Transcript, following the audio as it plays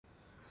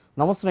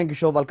నమస్తే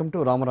Kishore, welcome to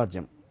Rama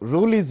Rajyam.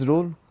 Rule is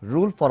rule,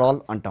 rule for all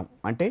అంటాం.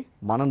 అంటే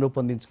మనం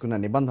రూపొందించుకున్న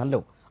నిబంధనలు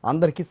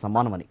అందరికీ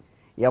సమానమని,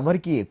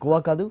 ఎవరికి ఎక్కువ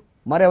కాదు,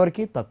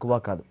 మరెవరికి తక్కువ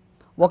కాదు.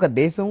 ఒక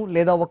దేశం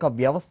లేదా ఒక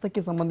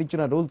వ్యవస్థకి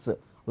సంబంధించిన రూల్స్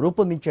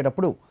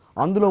రూపొందించేటప్పుడు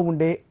అందులో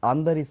ఉండే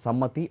అందరి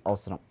సమ్మతి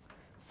అవసరం.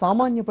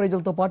 సామాన్య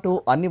ప్రజలతో పాటు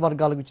అన్ని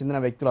వర్గాలకు చెందిన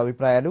వ్యక్తుల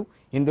అభిప్రాయాలు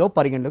ఇందులో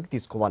పరిగణలోకి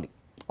తీసుకోవాలి.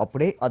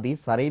 అప్పుడే అది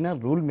సరైన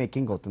రూల్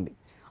మేకింగ్ అవుతుంది.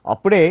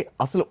 అప్పుడే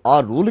అసలు ఆ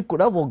రూల్కి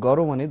కూడా ఓ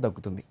గౌరవం అనేది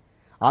దక్కుతుంది,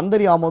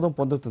 అందరి ఆమోదం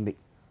పొందుతుంది.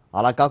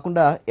 అలా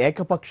కాకుండా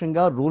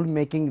ఏకపక్షంగా రూల్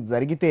మేకింగ్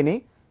జరిగితేనే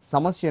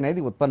సమస్య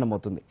అనేది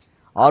ఉత్పన్నమవుతుంది.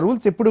 ఆ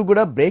రూల్స్ ఎప్పుడూ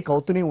కూడా బ్రేక్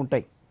అవుతూనే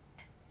ఉంటాయి.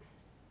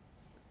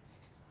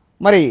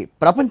 మరి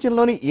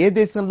ప్రపంచంలోని ఏ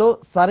దేశంలో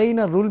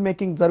సరైన రూల్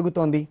మేకింగ్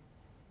జరుగుతోంది?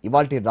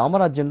 ఇవాల్టి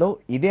రామరాజ్యంలో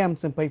ఇదే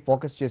అంశంపై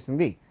ఫోకస్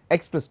చేసింది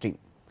ఎక్స్ప్రెస్ టీమ్.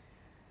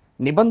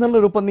 నిబంధనలు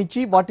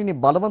రూపొందించి వాటిని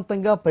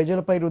బలవంతంగా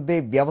ప్రజలపై రుద్దే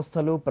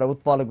వ్యవస్థలు,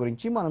 ప్రభుత్వాల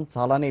గురించి మనం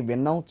చాలానే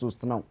విన్నాం,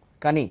 చూస్తున్నాం.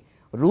 కానీ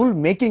రూల్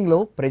మేకింగ్లో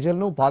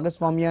ప్రజలను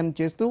భాగస్వామ్యాన్ని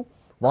చేస్తూ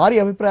వారి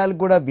అభిప్రాయాలకు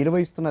కూడా విలువ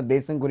ఇస్తున్న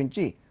దేశం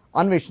గురించి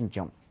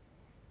అన్వేషించాం.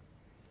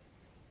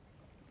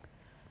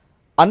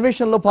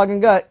 అన్వేషణలో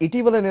భాగంగా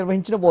ఇటీవల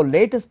నిర్వహించిన ఓ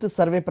లేటెస్ట్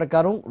సర్వే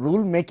ప్రకారం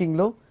రూల్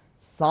మేకింగ్లో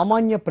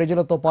సామాన్య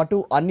ప్రజలతో పాటు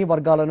అన్ని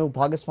వర్గాలను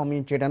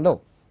భాగస్వామ్యం చేయడంలో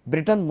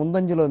బ్రిటన్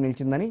ముందంజలో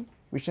నిలిచిందని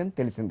విషయం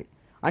తెలిసింది.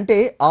 అంటే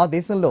ఆ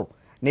దేశంలో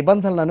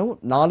నిబంధనలను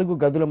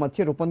 4 గదుల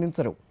మధ్య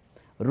రూపొందించరు.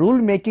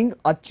 రూల్ మేకింగ్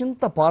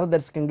అత్యంత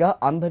పారదర్శకంగా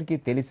అందరికీ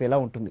తెలిసేలా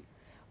ఉంటుంది.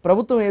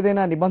 ప్రభుత్వం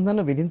ఏదైనా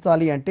నిబంధనలు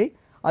విధించాలి అంటే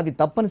అది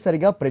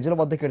తప్పనిసరిగా ప్రజల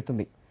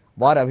వద్దకెడుతుంది,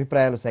 వారి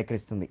అభిప్రాయాలు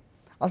సేకరిస్తుంది.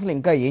 అసలు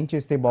ఇంకా ఏం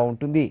చేస్తే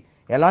బాగుంటుంది,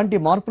 ఎలాంటి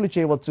మార్పులు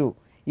చేయవచ్చు,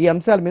 ఈ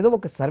అంశాల మీద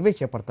ఒక సర్వే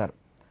చేపడతారు.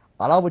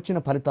 అలా వచ్చిన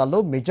ఫలితాల్లో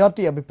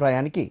మెజారిటీ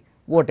అభిప్రాయానికి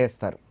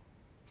ఓటేస్తారు.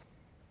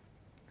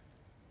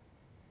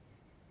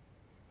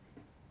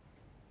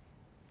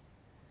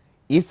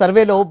 ఈ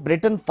సర్వేలో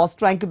బ్రిటన్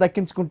ఫస్ట్ ర్యాంక్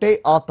దక్కించుకుంటే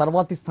ఆ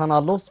తర్వాతి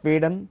స్థానాల్లో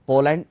స్వీడన్,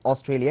 పోలాండ్,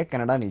 ఆస్ట్రేలియా,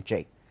 కెనడా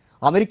నిలిచాయి.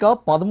 అమెరికా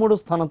 13వ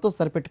స్థానంతో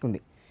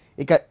సరిపెట్టుకుంది.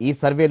 ఇక ఈ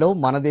సర్వేలో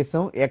మన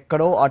దేశం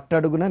ఎక్కడో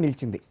అట్టడుగున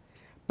నిలిచింది.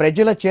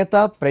 ప్రజల చేత,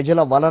 ప్రజల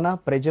వలన,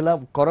 ప్రజల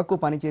కొరకు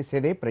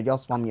పనిచేసేదే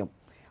ప్రజాస్వామ్యం.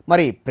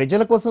 మరి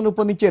ప్రజల కోసం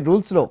రూపొందించే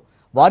రూల్స్లో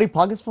వారి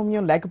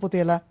భాగస్వామ్యం లేకపోతే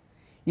ఎలా?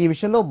 ఈ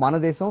విషయంలో మన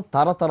దేశం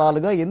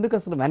తరతరాలుగా ఎందుకు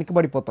అసలు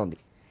వెనకబడిపోతోంది?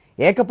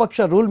 ఏకపక్ష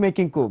రూల్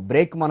మేకింగ్కు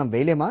బ్రేక్ మనం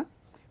వేయలేమా?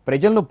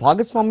 ప్రజలను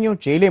భాగస్వామ్యం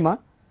చేయలేమా?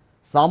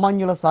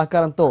 సామాన్యుల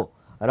సహకారంతో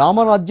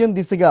రామరాజ్యం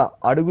దిశగా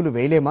అడుగులు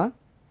వేయలేమా?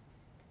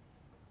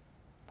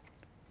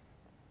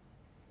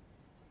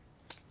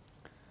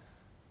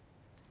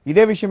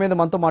 ఇదే విషయం మీద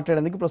మనతో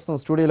మాట్లాడేందుకు ప్రస్తుతం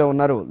స్టూడియోలో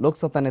ఉన్నారు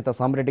లోక్సత్తా నేత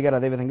సాంబరెడ్డి గారు,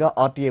 అదేవిధంగా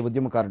ఆర్టీఐ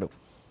ఉద్యమకారుడు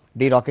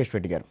డి రాకేష్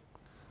రెడ్డి గారు.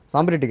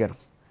 సాంబరెడ్డి గారు,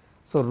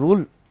 so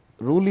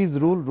rule is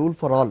rule, rule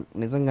for all.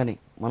 నిజంగానే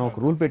మనం ఒక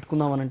రూల్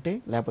పెట్టుకుందామనంటే,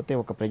 లేకపోతే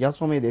ఒక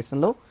ప్రజాస్వామ్య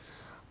దేశంలో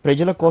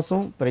ప్రజల కోసం,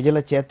 ప్రజల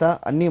చేత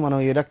అన్నీ మనం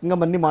ఈ రకంగా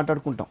అన్నీ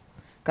మాట్లాడుకుంటాం.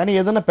 కానీ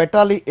ఏదైనా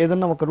పెట్టాలి,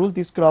 ఏదైనా ఒక రూల్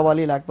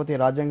తీసుకురావాలి, లేకపోతే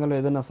రాజ్యాంగంలో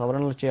ఏదైనా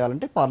సవరణలు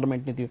చేయాలంటే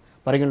పార్లమెంట్ని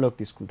పరిగణలోకి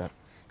తీసుకుంటారు.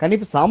 కానీ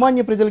ఇప్పుడు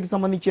సామాన్య ప్రజలకు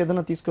సంబంధించి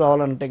ఏదైనా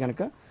తీసుకురావాలంటే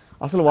కనుక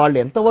అసలు వాళ్ళు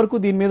ఎంతవరకు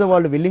దీని మీద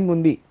వాళ్ళు విల్లింగ్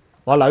ఉంది,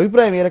 వాళ్ళ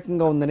అభిప్రాయం ఏ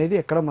రకంగా ఉందనేది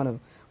ఎక్కడ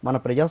మన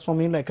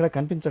ప్రజాస్వామ్యంలో ఎక్కడ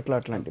కనిపించట్లా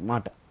అట్లాంటి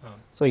మాట.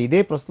 సో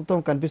ఇదే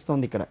ప్రస్తుతం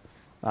కనిపిస్తోంది ఇక్కడ,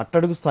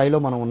 అట్టడుగు స్థాయిలో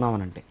మనం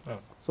ఉన్నామనంటే.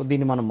 సో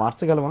దీన్ని మనం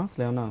మార్చగలమా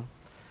అసలు ఏమన్నా?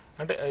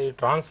 అంటే ఈ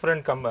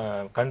ట్రాన్స్పరెంట్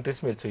కంట్రీస్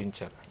మీరు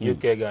చూపించారు,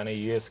 యూకే కానీ,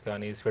 యుఎస్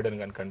కానీ, స్వీడన్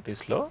కానీ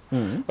కంట్రీస్లో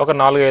ఒక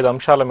 4-5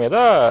 అంశాల మీద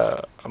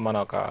మన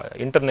ఒక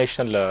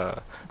ఇంటర్నేషనల్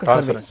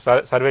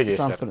సర్వే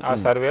చేశారు. ఆ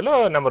సర్వేలో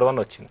నెంబర్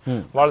 1 వచ్చింది.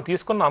 వాళ్ళు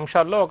తీసుకున్న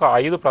అంశాల్లో ఒక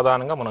 5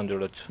 ప్రధానంగా మనం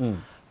చూడొచ్చు.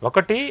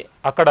 ఒకటి,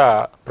 అక్కడ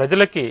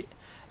ప్రజలకి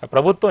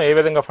ప్రభుత్వం ఏ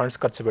విధంగా ఫండ్స్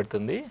ఖర్చు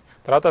పెడుతుంది,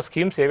 తర్వాత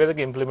స్కీమ్స్ ఏ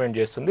విధంగా ఇంప్లిమెంట్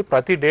చేస్తుంది,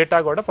 ప్రతి డేటా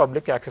కూడా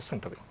పబ్లిక్ యాక్సెస్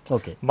ఉంటుంది.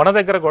 మన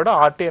దగ్గర కూడా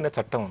ఆర్టీఐ అనే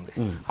చట్టం ఉంది.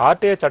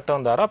 ఆర్టీఐ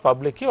చట్టం ద్వారా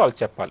పబ్లిక్ కి వాళ్ళు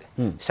చెప్పాలి.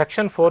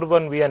 సెక్షన్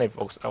 41V అనే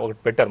ఒకటి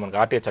పెట్టారు మనకి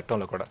ఆర్టీఐ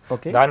చట్టంలో కూడా.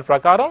 దాని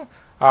ప్రకారం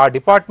ఆ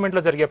డిపార్ట్మెంట్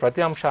లో జరిగే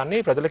ప్రతి అంశాన్ని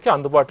ప్రజలకి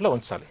అందుబాటులో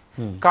ఉంచాలి.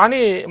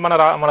 కానీ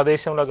మన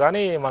దేశంలో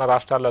కానీ, మన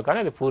రాష్ట్రాల్లో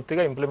కానీ అది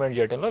పూర్తిగా ఇంప్లిమెంట్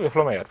చేయడంలో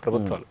విఫలమయ్యారు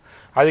ప్రభుత్వాలు.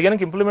 అది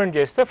కనుక ఇంప్లిమెంట్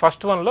చేస్తే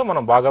ఫస్ట్ 1లో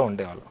మనం బాగా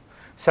ఉండేవాళ్ళం.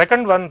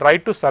 సెకండ్ 1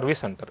 రైట్ టు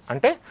సర్వీస్ అంటారు.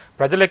 అంటే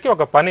ప్రజలకి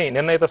ఒక పని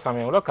నిర్ణయిత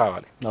సమయంలో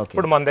కావాలి.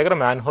 ఇప్పుడు మన దగ్గర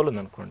మ్యాన్ హోల్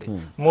ఉందనుకోండి,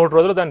 3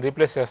 రోజులు దాన్ని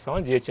రీప్లేస్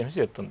చేస్తామని జిహెచ్ఎంసీ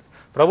చెప్తుంది.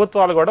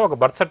 ప్రభుత్వాలు కూడా ఒక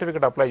బర్త్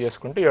సర్టిఫికేట్ అప్లై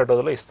చేసుకుంటే 7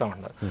 రోజుల్లో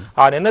ఇస్తామన్నారు.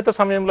 ఆ నిర్ణయిత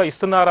సమయంలో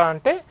ఇస్తున్నారా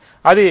అంటే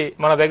అది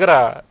మన దగ్గర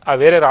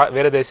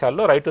వేరే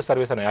దేశాల్లో రైట్ టు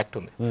సర్వీస్ అనే యాక్ట్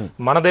ఉంది.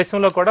 మన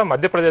దేశంలో కూడా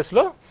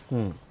మధ్యప్రదేశ్లో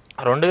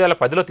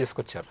 2010లో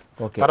తీసుకొచ్చారు.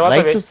 తర్వాత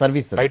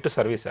రైట్ టు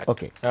సర్వీస్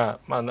యాక్ట్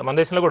మన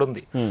దేశంలో కూడా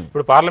ఉంది.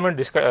 ఇప్పుడు పార్లమెంట్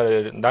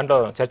దాంట్లో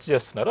చర్చ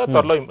చేస్తున్నారు,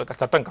 త్వరలో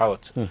చట్టం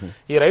కావచ్చు.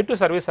 ఈ right to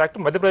service act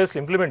Madhya Pradesh లో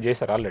ఇంప్లిమెంట్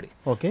చేశారు ఆల్రెడీ.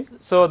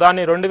 సో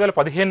దాన్ని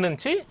 2015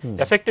 నుంచి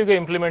ఎఫెక్టివ్ గా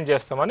ఇంప్లిమెంట్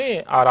చేస్తామని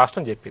ఆ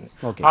రాష్ట్రం చెప్పింది.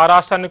 ఆ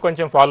రాష్ట్రాన్ని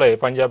కొంచెం ఫాలో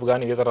అయ్యాయి పంజాబ్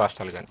కానీ, ఇతర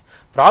రాష్ట్రాలు కానీ.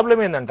 ప్రాబ్లం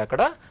ఏంటంటే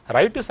అక్కడ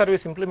రైట్ టు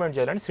సర్వీస్ ఇంప్లిమెంట్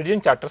చేయాలంటే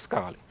సిటిజన్ చార్టర్స్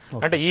కావాలి.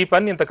 అంటే ఈ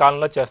పని ఇంత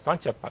కాలంలో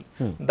చేస్తామని చెప్పాలి.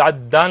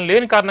 దాని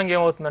లేని కారణంగా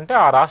ఏమవుతుందంటే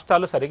ఆ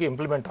రాష్ట్రాలు సరిగ్గా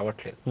ఇంప్లిమెంట్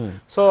అవ్వట్లేదు.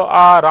 సో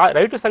ఆ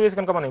రైట్ టు సర్వీస్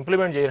కనుక మనం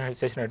ఇంప్లిమెంట్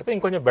చేసినట్టయితే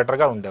ఇంకొంచెం బెటర్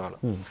గా ఉండేవాళ్ళం.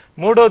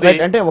 మూడోది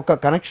అంటే ఒక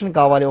కనెక్షన్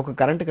కావాలి, ఒక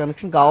కరెంట్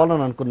కనెక్షన్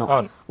కావాలని అనుకున్నాం.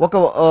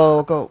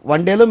 ఒక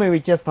 1 డేలో మేము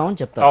ఇచ్చేస్తామని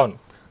చెప్తాం. అవును.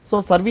 So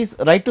service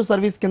right to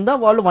service కింద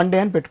వాళ్ళు 1 డే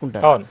అని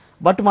పెట్టుకుంటారు. అవును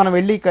బట్ మనం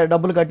వెళ్ళి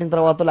డబ్బులు కట్టిన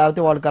తర్వాత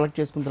లేకపోతే వాళ్ళు కలెక్ట్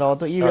చేసుకున్న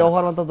తర్వాత ఈ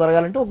వ్యవహారం అంతా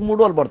జరగాలంటే ఒక 3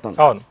 రోజులు పడుతుంది.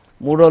 అవును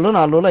 3 రోజులు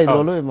 4 రోజులు 5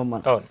 రోజులు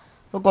ఇవ్వమని అవును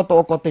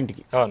కొత్త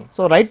ఇంటికి. అవును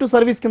సో రైట్ టు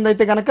సర్వీస్ కింద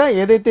అయితే కనుక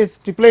ఏదైతే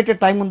స్టిపులేటెడ్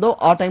టైం ఉందో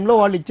ఆ టైంలో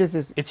వాళ్ళు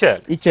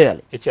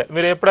ఇచ్చేయాలి.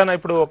 మీరు ఎప్పుడైనా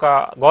ఇప్పుడు ఒక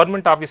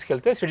గవర్నమెంట్ ఆఫీస్కి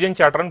వెళ్తే సిటిజన్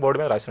చార్టర్ అని బోర్డు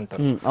మీద రాసి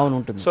ఉంటారు. అవును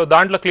ఉంటుంది. సో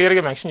దాంట్లో క్లియర్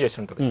గా మెన్షన్ చేసి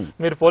ఉంటుంది.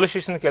 మీరు పోలీస్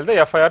స్టేషన్కి వెళ్తే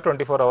FIR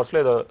 24 hours లో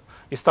ఏదో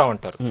ఇస్తా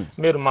ఉంటారు.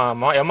 మీరు మా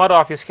MRO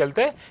ఆఫీస్కి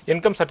వెళ్తే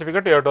ఇన్కమ్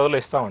సర్టిఫికేట్ 7 రోజులు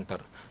ఇస్తా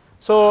ఉంటారు.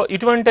 సో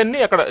ఇటువంటివన్నీ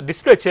అక్కడ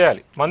డిస్ప్లే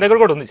చేయాలి. మన దగ్గర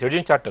కూడా ఉంది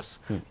సిటిజన్ చార్టర్స్,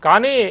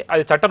 కానీ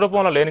అది చట్ట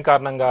రూపంలో లేని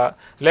కారణంగా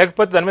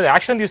లేకపోతే దాని మీద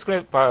యాక్షన్ తీసుకునే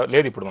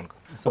లేదు. ఇప్పుడు మనకు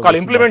ఒకవేళ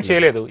ఇంప్లిమెంట్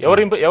చేయలేదు,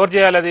 ఎవరు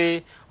చేయాలి అది?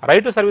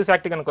 రైట్ టు సర్వీస్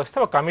యాక్ట్ కనుక వస్తే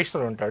ఒక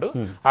కమిషనర్ ఉంటాడు,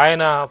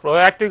 ఆయన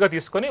ప్రోయాక్టివ్ గా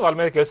తీసుకొని వాళ్ళ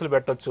మీద కేసులు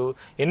పెట్టొచ్చు,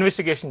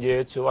 ఇన్వెస్టిగేషన్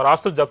చేయొచ్చు, వారి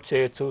ఆస్తులు జప్తు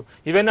చేయొచ్చు.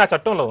 ఇవన్నీ ఆ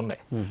చట్టంలో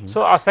ఉన్నాయి. సో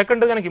ఆ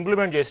సెకండ్ కనుక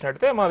ఇంప్లిమెంట్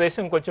చేసినట్టే మన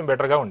దేశం కొంచెం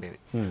బెటర్ గా ఉండేది.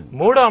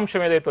 మూడో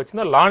అంశం ఏదైతే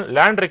వచ్చిందో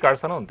ల్యాండ్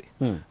రికార్డ్స్ అని ఉంది.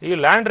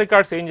 ఈ ల్యాండ్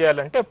రికార్డ్స్ ఏం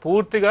చేయాలంటే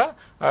పూర్తిగా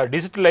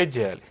డిజిటలైజ్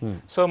చేయాలి.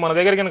 సో మన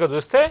దగ్గర కనుక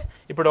చూస్తే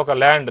ఇప్పుడు ఒక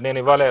ల్యాండ్ నేను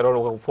ఇవాళ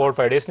ఒక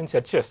 4-5 days నుంచి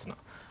సెర్చ్ చేస్తున్నా.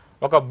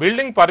 ఒక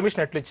బిల్డింగ్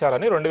పర్మిషన్ ఎట్లా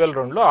ఇచ్చారని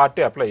 2002లో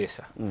RT అప్లై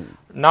చేశా.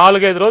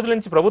 4-5 రోజుల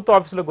నుంచి ప్రభుత్వ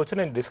ఆఫీసులో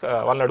కూర్చొని నేను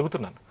వాళ్ళని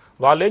అడుగుతున్నాను.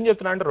 వాళ్ళు ఏం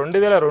చెప్తున్నారు అంటే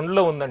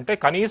 2002లో ఉందంటే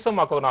కనీసం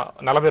మాకు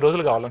 40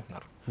 రోజులు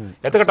కావాలంటున్నారు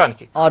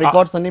ఎతకటానికి.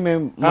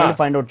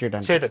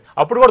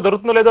 అప్పుడు కూడా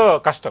దొరుకుతుందో లేదో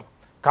కష్టం.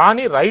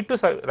 కానీ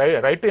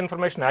రైట్ టు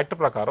ఇన్ఫర్మేషన్ యాక్ట్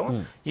ప్రకారం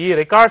ఈ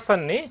రికార్డ్స్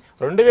అన్ని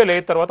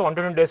 2008 తర్వాత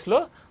 120 days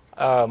లో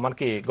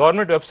మనకి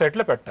గవర్నమెంట్ వెబ్సైట్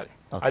లో పెట్టాలి.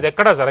 అది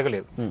ఎక్కడా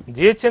జరగలేదు.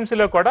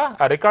 GHMCలో కూడా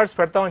ఆ రికార్డ్స్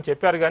పెడతామని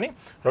చెప్పారు, కానీ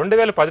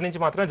 2010 నుంచి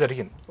మాత్రమే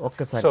జరిగింది.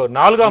 సో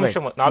నాలుగో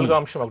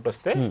అంశం ఒకటి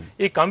వస్తే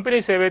ఈ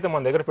కంపెనీస్ ఏవైతే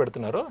మన దగ్గర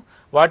పెడుతున్నారో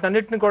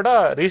వాటన్నిటిని కూడా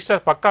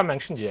రిజిస్టర్ పక్కా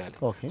మెన్షన్ చేయాలి.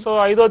 సో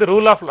 5వది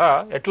రూల్ ఆఫ్ లా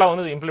ఎట్లా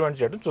ఉంది ఇంప్లిమెంట్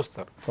చేయడం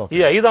చూస్తారు.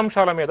 ఈ 5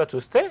 అంశాల మీద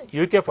చూస్తే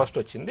UK ఫస్ట్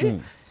వచ్చింది,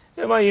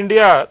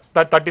 ఇండియా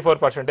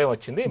 34%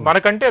 వచ్చింది.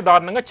 మనకంటే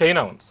దారుణంగా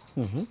చైనా ఉంది.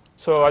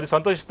 సో అది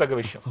సంతోషించదగ్గ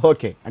విషయం.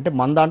 ఓకే, అంటే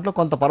మన దాంట్లో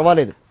కొంత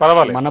పర్వాలేదు.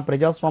 మన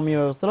ప్రజాస్వామ్య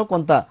వ్యవస్థలో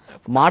కొంత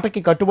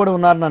మాటకి కట్టుబడి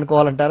ఉన్నారని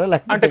అనుకోవాలంటారా?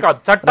 అంటే కాదు,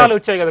 చట్టాలు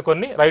వచ్చాయి కదా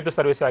కొన్ని, రైట్ టు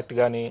సర్వీస్ యాక్ట్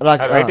గానీ,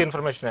 రైట్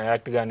ఇన్ఫర్మేషన్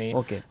యాక్ట్ గానీ,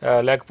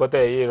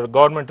 లేకపోతే ఈ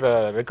గవర్నమెంట్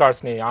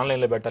రికార్డ్స్ ని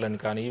ఆన్లైన్ లో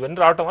పెట్టాలని కానీ, ఇవన్నీ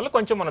రావడం వల్ల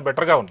కొంచెం మనం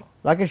బెటర్ గా ఉన్నాం.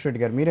 రాకేష్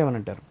రెడ్డి గారు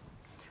మీరేమనంటారు?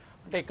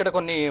 అంటే ఇక్కడ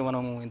కొన్ని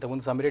మనం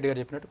ఇంతకుముందు సమిరెడ్డి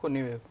గారు చెప్పినట్టు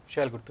కొన్ని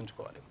విషయాలు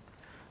గుర్తుంచుకోవాలి.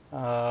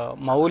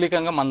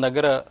 మౌలికంగా మన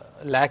దగ్గర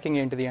ల్యాకింగ్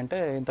ఏంటిది అంటే,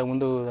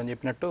 ఇంతకుముందు అని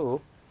చెప్పినట్టు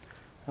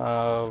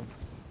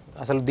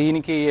అసలు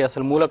దీనికి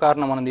అసలు మూల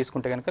కారణం మనం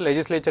తీసుకుంటే కనుక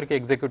లెజిస్లేచర్కి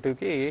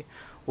ఎగ్జిక్యూటివ్కి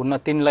ఉన్న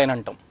థిన్ లైన్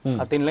అంటాం.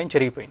 ఆ థిన్ లైన్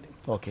చెరిగిపోయింది.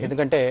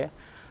 ఎందుకంటే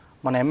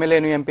మన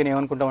ఎమ్మెల్యేను ఎంపీని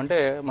ఏమనుకుంటామంటే,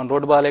 మన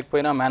రోడ్డు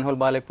బాగాలేకపోయినా మ్యాన్హోల్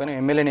బాగాలేకపోయినా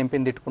ఎమ్మెల్యేని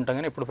ఎంపీని తిట్టుకుంటాం,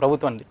 కానీ ఇప్పుడు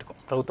ప్రభుత్వాన్ని తిట్టుకోం.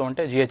 ప్రభుత్వం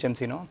అంటే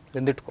GHMCను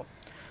తిట్టుకోం.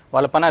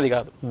 వాళ్ళ పని అది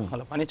కాదు.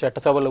 వాళ్ళ పని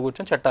చట్టసభలో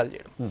కూర్చొని చట్టాలు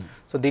చేయడం.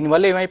 సో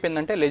దీనివల్ల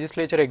ఏమైపోయిందంటే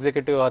లెజిస్లేచర్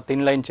ఎగ్జిక్యూటివ్ ఆ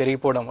థిన్ లైన్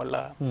చెరిగిపోవడం వల్ల,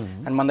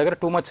 అండ్ మన దగ్గర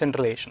టూ మచ్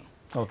సెంట్రలైజేషన్.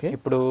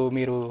 ఇప్పుడు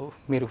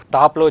మీరు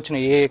టాప్లో వచ్చిన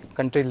ఏ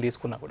కంట్రీలు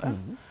తీసుకున్నా కూడా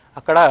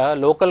అక్కడ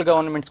లోకల్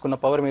గవర్నమెంట్స్కి ఉన్న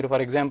పవర్, మీరు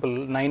ఫర్ ఎగ్జాంపుల్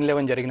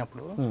 9/11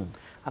 జరిగినప్పుడు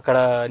అక్కడ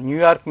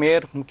న్యూయార్క్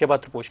మేయర్ ముఖ్య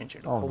పాత్ర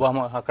పోషించాడు.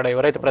 ఒబామా అక్కడ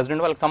ఎవరైతే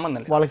ప్రెసిడెంట్ వాళ్ళకి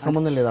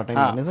సంబంధం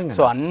లేదు.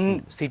 సో అన్ని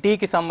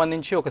సిటీకి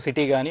సంబంధించి ఒక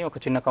సిటీ కానీ ఒక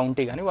చిన్న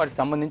కౌంటీ కానీ వాటికి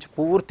సంబంధించి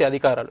పూర్తి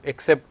అధికారాలు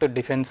ఎక్సెప్ట్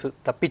డిఫెన్స్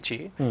తప్పించి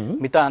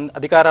మిగతా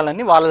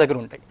అధికారాలన్నీ వాళ్ళ దగ్గర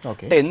ఉంటాయి.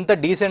 అంటే ఎంత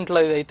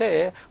డీసెంట్లైజ్ అయితే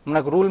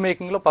మనకు రూల్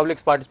మేకింగ్ లో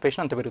పబ్లిక్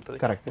పార్టిసిపేషన్ అంత పెరుగుతుంది.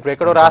 ఇప్పుడు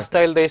ఎక్కడో రాష్ట్ర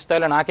స్థాయిలో దేశ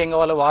స్థాయిలో నాకేం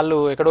కావాలో వాళ్ళు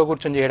ఎక్కడో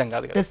కూర్చొని చేయడం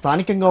కాదు.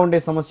 స్థానికంగా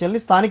ఉండే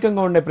సమస్యల్ని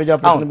స్థానికంగా ఉండే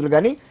ప్రజాప్రతినిధులు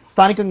కానీ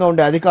స్థానికంగా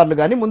ఉండే అధికారులు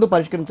కానీ ముందు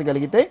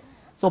పరిష్కరించగలిగితే,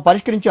 సో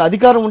పరిష్కరించే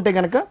అధికారం ఉంటే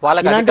కనుక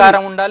వాళ్ళకి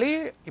అధికారం ఉండాలి.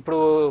 ఇప్పుడు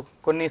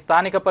కొన్ని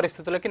స్థానిక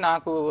పరిస్థితులకి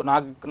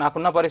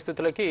నాకున్న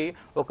పరిస్థితులకి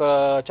ఒక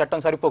చట్టం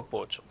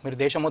సరిపోకపోవచ్చు. మీరు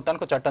దేశం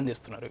మొత్తానికి ఒక చట్టం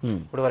తీస్తున్నారు.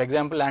 ఇప్పుడు for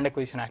example land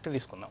acquisition act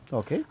తీసుకుందాం.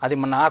 అది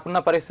నాకున్న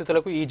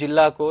పరిస్థితులకు ఈ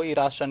జిల్లాకో ఈ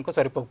రాష్ట్రానికో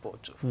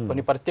సరిపోకపోవచ్చు.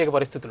 కొన్ని ప్రత్యేక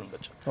పరిస్థితులు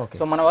ఉండొచ్చు.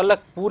 సో మన వల్ల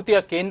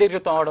పూర్తిగా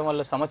కేంద్రీకృతం అవడం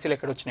వల్ల సమస్యలు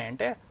ఎక్కడ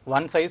వచ్చినాయంటే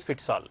వన్ సైజ్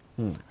ఫిట్స్ ఆల్.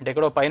 అంటే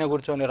ఎక్కడో పైన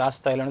కూర్చొని రాష్ట్ర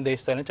స్థాయిలోనూ దేశ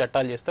స్థాయిలో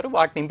చట్టాలు చేస్తారు.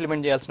 వాటిని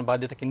ఇంప్లిమెంట్ చేయాల్సిన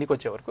బాధ్యత కిందికి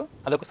వచ్చే వరకు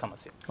అదొక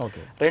సమస్య.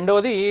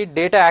 రెండవది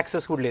డేటా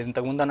యాక్సెస్ కూడా లేదు.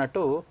 ఇంతకుముందు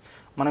అన్నట్టు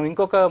మనం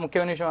ఇంకొక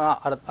ముఖ్యమైన విషయం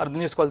అర్థం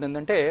చేసుకోవాల్సింది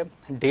ఏంటంటే,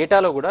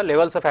 డేటాలో కూడా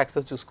లెవెల్స్ ఆఫ్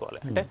యాక్సెస్ చూసుకోవాలి.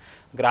 అంటే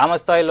గ్రామ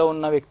స్థాయిలో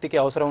ఉన్న వ్యక్తికి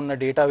అవసరం ఉన్న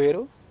డేటా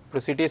వేరు,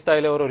 ఇప్పుడు సిటీ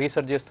స్థాయిలో ఎవరో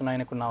రీసెర్చ్ చేస్తున్న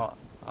ఆయనకున్న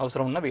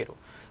అవసరం ఉన్న వేరు.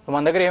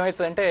 మన దగ్గర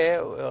ఏమవుతుందంటే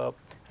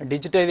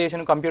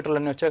డిజిటైజేషన్ కంప్యూటర్లు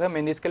అన్నీ వచ్చాక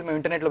మేము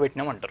ఇంటర్నెట్లో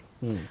పెట్టినామంటారు.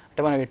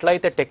 అంటే మనం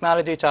ఎట్లయితే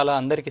టెక్నాలజీ చాలా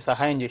అందరికీ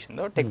సహాయం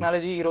చేసిందో,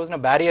 టెక్నాలజీ ఈ రోజున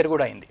బ్యారియర్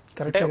కూడా అయింది.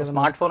 అంటే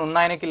స్మార్ట్ ఫోన్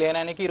ఉన్నాయనికి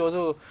లేనానికి ఈ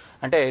రోజు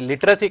అంటే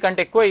లిటరసీ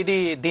కంటే ఎక్కువ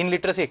దీని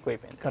లిటరసీ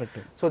ఎక్కువైపోయింది.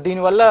 సో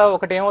దీనివల్ల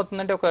ఒకటి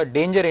ఏమవుతుందంటే, ఒక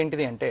డేంజర్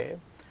ఏంటిది అంటే,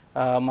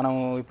 మనం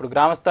ఇప్పుడు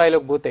గ్రామ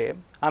స్థాయిలోకి పోతే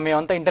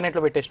మేమంతా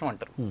ఇంటర్నెట్లో పెట్టేసినాం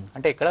అంటారు.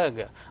 అంటే ఇక్కడ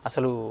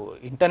అసలు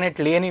ఇంటర్నెట్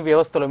లేని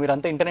వ్యవస్థలో మీరు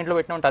అంతా ఇంటర్నెట్లో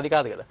పెట్టినా అంటే అది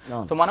కాదు కదా.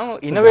 సో మనం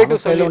ఇన్నోవేటివ్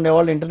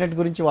ఇంటర్నెట్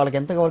గురించి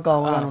వాళ్ళకి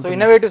సో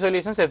ఇన్నోవేటివ్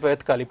సొల్యూషన్స్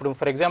వెతకాలి. ఇప్పుడు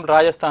ఫర్ ఎగ్జాంపుల్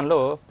రాజస్థాన్లో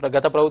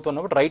గత ప్రభుత్వం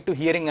ఉన్నప్పుడు రైట్ టు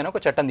హియరింగ్ అని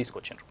ఒక చట్టం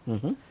తీసుకొచ్చారు.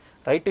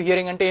 రైట్ టు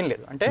హియరింగ్ అంటే ఏం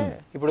లేదు. అంటే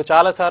ఇప్పుడు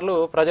చాలా సార్లు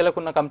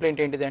ప్రజలకున్న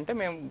కంప్లైంట్ ఏంటిది అంటే,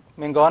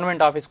 మేము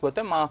గవర్నమెంట్ ఆఫీస్కి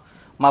పోతే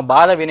మా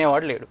బాధ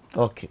వినేవాడు లేడు.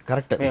 Okay,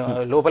 correct.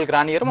 లోపలికి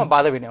రానియరు, మా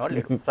బాధ వినేవాడు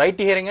లేడు. రైట్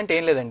టు హియరింగ్ అంటే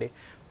ఏం లేదండి,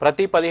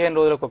 ప్రతి 15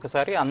 రోజులకు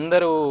ఒకసారి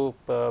అందరూ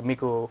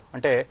మీకు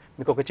అంటే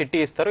మీకు ఒక చిట్టి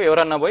ఇస్తారు,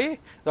 ఎవరన్నా పోయి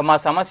మా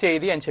సమస్య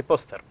ఇది అని చెప్పి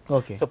వస్తారు.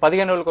 సో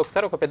 15 రోజులకు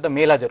ఒకసారి ఒక పెద్ద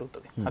మేళా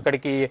జరుగుతుంది.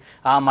 అక్కడికి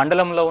ఆ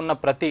మండలంలో ఉన్న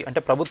ప్రతి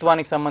అంటే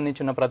ప్రభుత్వానికి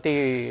సంబంధించిన ప్రతి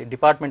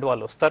డిపార్ట్మెంట్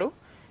వాళ్ళు వస్తారు.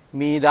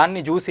 మీ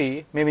దాన్ని చూసి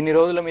మేము ఇన్ని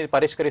రోజుల మీద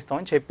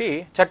పరిష్కరిస్తామని చెప్పి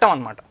చట్టం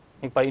అనమాట.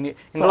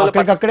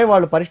 అక్కడే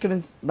వాళ్ళు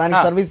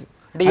పరిష్కరించడానికి సర్వీస్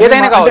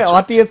ఏదైనా కావచ్చు,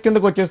 ఆర్టీఎస్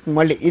కిందకి వచ్చేస్తుంది.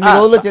 మళ్ళీ ఇన్ని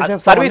రోజులు చేసే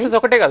సర్వీసెస్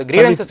ఒకటే కాదు,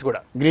 గ్రీవెన్సెస్ కూడా.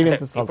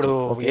 ఇప్పుడు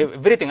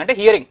ఎవ్రీథింగ్ అంటే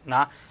హియరింగ్,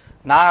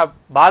 నా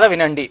బాధ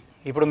వినండి.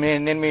 ఇప్పుడు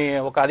నేను మీ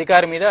ఒక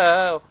అధికారి మీద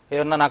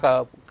ఏమన్నా నాకు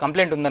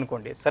కంప్లైంట్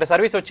ఉందనుకోండి, సరే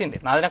సర్వీస్ వచ్చింది,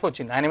 నాది నాకు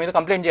వచ్చింది, ఆయన మీద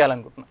కంప్లైంట్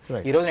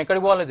చేయాలనుకుంటున్నాను, ఈ రోజు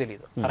ఎక్కడికి పోవాలో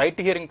తెలియదు, రైట్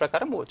టు హియరింగ్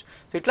ప్రకారం పోవచ్చు.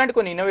 సో ఇట్లాంటి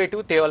కొన్ని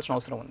ఇన్నోవేటివ్ తేవాల్సిన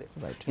అవసరం ఉంది.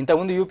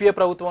 ఇంతకుముందు యూపీఏ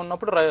ప్రభుత్వం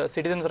ఉన్నప్పుడు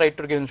సిటిజన్స్ రైట్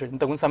టు గివ్,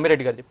 ఇంతకుముందు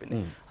సమ్మిరెడ్డి గారు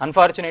చెప్పింది.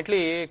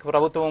 అన్ఫార్చునేట్లీ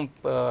ప్రభుత్వం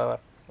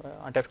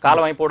అంటే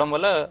కాలం అయిపోవడం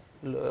వల్ల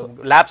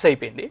ల్యాప్స్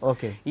అయిపోయింది.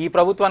 ఈ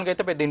ప్రభుత్వానికి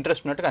అయితే పెద్ద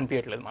ఇంట్రెస్ట్ ఉన్నట్టు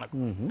కనిపించట్లేదు మనకు.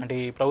 అంటే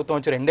ఈ ప్రభుత్వం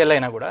వచ్చి 2 ఏళ్ళు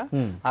అయినా కూడా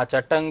ఆ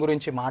చట్టం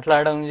గురించి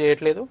మాట్లాడడం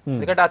చేయట్లేదు.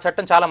 ఎందుకంటే ఆ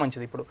చట్టం చాలా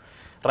మంచిది. ఇప్పుడు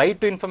రైట్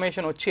టు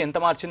ఇన్ఫర్మేషన్ వచ్చి ఎంత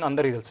మార్చిందో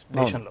అందరికీ తెలుసు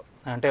దేశంలో.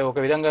 అంటే ఒక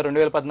విధంగా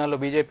 2014లో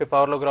బీజేపీ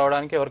పవర్ లోకి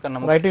రావడానికి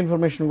ఎవరికన్నా రైట్ టు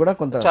ఇన్ఫర్మేషన్ కూడా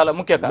కొంత చాలా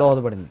ముఖ్యంగా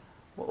దోహదపడింది.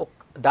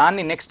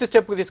 దాన్ని నెక్స్ట్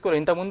స్టెప్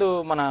తీసుకోవాలి. ఇంతకుముందు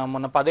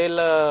మొన్న 10 ఏళ్ల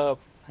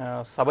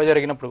సభ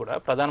జరిగినప్పుడు కూడా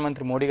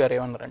ప్రధానమంత్రి మోడీ గారు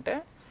ఏమన్నారంటే,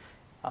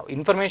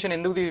 ఇన్ఫర్మేషన్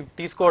ఎందుకు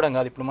తీసుకోవడం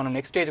కాదు, ఇప్పుడు మనం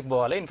నెక్స్ట్ స్టేజ్కి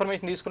పోవాలి,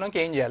 ఇన్ఫర్మేషన్ తీసుకున్నాక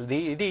ఏం చేయాలి,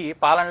 ఇది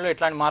పాలనలో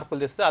ఎట్లాంటి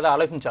మార్పులు తెస్తే అది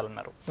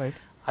ఆలోచించాలన్నారు.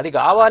 అది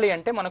కావాలి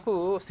అంటే మనకు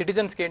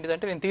సిటిజన్స్కి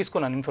ఏంటిదంటే, నేను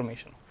తీసుకున్నాను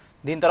ఇన్ఫర్మేషన్,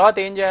 దీని తర్వాత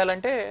ఏం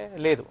చేయాలంటే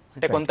లేదు.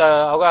 అంటే కొంత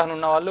అవగాహన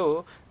ఉన్న వాళ్ళు,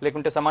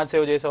 లేకుంటే సమాజ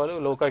సేవ చేసేవాళ్ళు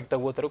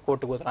లోకాయుక్తకు పోతారు,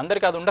 కోర్టుకు పోతారు,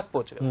 అందరికీ అది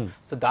ఉండకపోవచ్చు.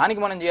 సో దానికి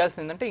మనం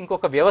చేయాల్సిందంటే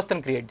ఇంకొక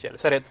వ్యవస్థను క్రియేట్ చేయాలి.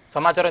 సరే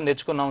సమాచారం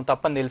తెచ్చుకున్నాం,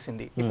 తప్పని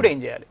తెలిసింది, ఇప్పుడు ఏం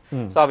చేయాలి?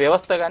 సో ఆ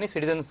వ్యవస్థ కానీ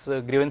సిటిజన్స్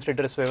గ్రీవెన్స్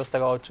రిడ్రెస్ వ్యవస్థ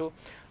కావచ్చు,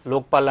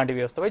 లోక్పాల్ లాంటి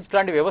వ్యవస్థ,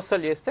 ఇట్లాంటి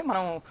వ్యవస్థలు చేస్తే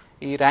మనం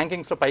ఈ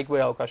ర్యాంకింగ్స్లో పైకి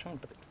పోయే అవకాశం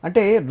ఉంటుంది.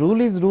 అంటే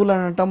రూల్ ఈజ్ రూల్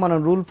అని అంటాం, మనం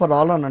రూల్ ఫర్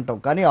ఆల్ అని అంటాం.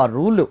 కానీ ఆ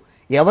రూల్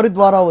ఎవరి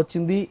ద్వారా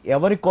వచ్చింది,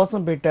 ఎవరి కోసం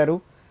పెట్టారు,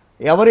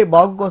 ఎవరి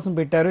బాగు కోసం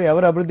పెట్టారు,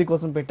 ఎవరి అభివృద్ధి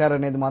కోసం పెట్టారు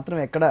అనేది మాత్రం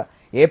ఎక్కడ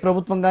ఏ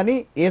ప్రభుత్వం కానీ,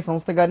 ఏ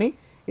సంస్థ కానీ,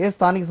 ఏ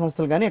స్థానిక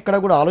సంస్థలు కానీ ఎక్కడ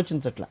కూడా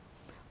ఆలోచించట్ల.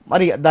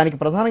 మరి దానికి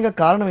ప్రధానంగా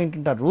కారణం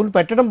ఏంటంటారు? రూల్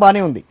పెట్టడం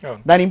బాగానే ఉంది,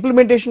 దాని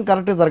ఇంప్లిమెంటేషన్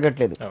కరెక్ట్గా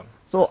జరగట్లేదు.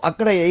 సో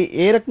అక్కడ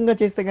ఏ రకంగా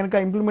చేస్తే కనుక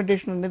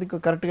ఇంప్లిమెంటేషన్ అనేది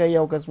కరెక్ట్గా అయ్యే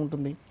అవకాశం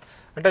ఉంటుంది?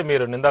 అంటే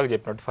మీరు నిందాక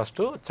చెప్పినట్టు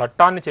ఫస్ట్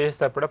చట్టాన్ని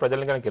చేసేటప్పుడే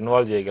ప్రజల్ని కనుక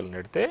ఇన్వాల్వ్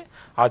చేయగలిగినట్టే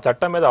ఆ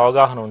చట్టం మీద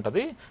అవగాహన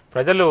ఉంటుంది.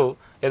 ప్రజలు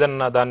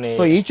ఏదన్నా దాన్ని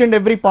so each and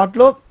every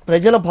part లో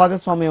ప్రజల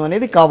భాగస్వామ్యం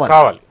అనేది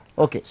కావాలి.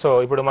 ఓకే. సో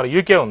ఇప్పుడు మన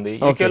యూకే ఉంది,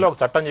 యూకేలో ఒక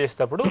చట్టం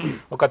చేసేటప్పుడు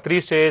ఒక 3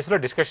 స్టేజెస్ లో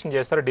డిస్కషన్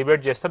చేస్తారు,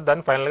 డిబేట్ చేస్తారు,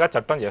 దాన్ని ఫైనల్ గా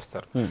చట్టం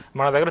చేస్తారు.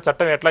 మన దగ్గర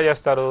చట్టం ఎట్లా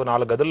చేస్తారు?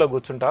 4 గదుల్లో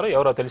కూర్చుంటారు,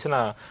 ఎవరో తెలిసిన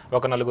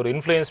ఒక 4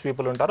 ఇన్ఫ్లుయెన్స్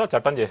పీపుల్ ఉంటారు,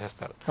 చట్టం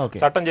చేసేస్తారు.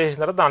 చట్టం చేసిన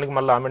తర్వాత దానికి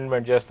మళ్ళీ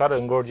అమెండ్మెంట్ చేస్తారు,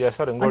 ఇంకోటి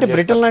చేస్తారు.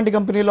 బ్రిటన్ లాంటి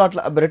కంపెనీలో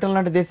అట్లా, బ్రిటన్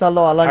లాంటి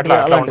దేశాల్లో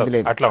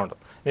అట్లా ఉండదు.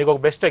 మీకు ఒక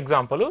బెస్ట్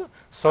ఎగ్జాంపుల్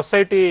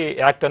సొసైటీ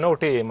యాక్ట్ అని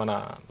ఒకటి మన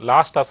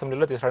లాస్ట్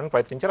అసెంబ్లీలో తీసుకురావడానికి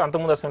ప్రయత్నించారు,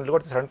 అంతకుముందు అసెంబ్లీలో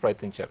కూడా తీసుకురావడానికి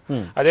ప్రయత్నించారు.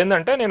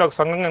 అదేంటంటే నేను ఒక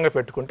సంఘంగా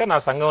పెట్టుకుంటే నా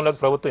సంఘంలోకి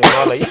ప్రభుత్వం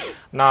ఇన్వాల్వ్ అయ్యి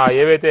నా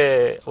ఏవైతే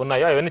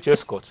ఉన్నాయో అవన్నీ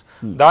చేసుకోవచ్చు.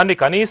 దాన్ని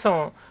కనీసం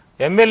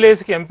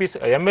ఎమ్మెల్యేస్కి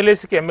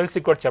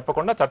ఎమ్మెల్సీకి కూడా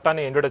చెప్పకుండా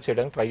చట్టాన్ని ఇంట్రొడ్యూస్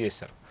చేయడానికి ట్రై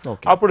చేశారు.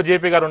 అప్పుడు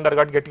జేపీ గారు ఉన్నారు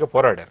కాబట్టి గట్టిగా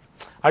పోరాడారు.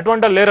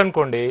 అటువంటి వాళ్ళు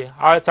లేరనుకోండి,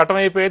 ఆ చట్టం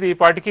అయిపోయేది, ఈ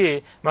పాటికి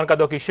మనకు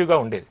అదొక ఇష్యూగా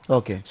ఉండేది.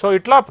 సో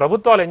ఇట్లా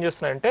ప్రభుత్వాలు ఏం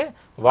చేస్తున్నాయంటే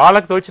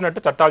వాళ్ళకి తోచినట్టు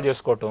చట్టాలు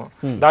చేసుకోవటం,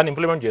 దాన్ని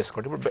ఇంప్లిమెంట్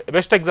చేసుకోవటం. ఇప్పుడు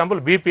బెస్ట్ ఎగ్జాంపుల్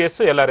బీపీఎస్,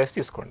 ఎల్ఆర్ఎస్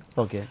తీసుకోండి.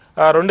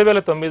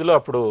 2009లో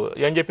అప్పుడు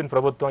ఏం చెప్పింది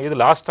ప్రభుత్వం, ఇది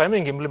లాస్ట్ టైం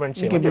ఇంక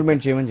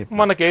ఇంప్లిమెంట్ చేయమని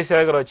మన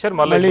కేసీఆర్ గారు వచ్చారు,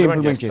 మళ్ళీ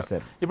ఇంప్లిమెంట్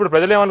చేస్తారు. ఇప్పుడు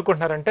ప్రజలు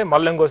ఏమనుకుంటున్నారంటే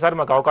మళ్ళీ ఇంకోసారి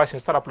మాకు అవకాశం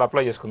ఇస్తారు, అప్పుడు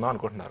అప్లై చేసుకుందాం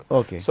అనుకుంటున్నారు.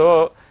 సో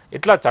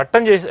ఇట్లా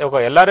చట్టం చేసి ఒక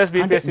ఎల్ఆర్ఎస్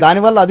బీపీఎస్,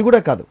 దానివల్ల అది కూడా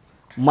కాదు,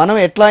 మనం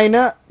ఎట్లా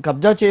అయినా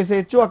కబ్జా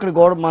చేసేయచ్చు, అక్కడ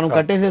గోడ మనం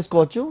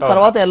కట్టేసేసుకోవచ్చు,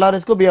 తర్వాత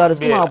ఎల్ఆర్ఎస్ కు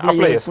బీఆర్ఎస్ కు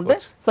అప్లై చేసుకుంటే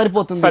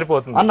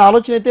సరిపోతుంది అన్న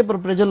ఆలోచన అయితే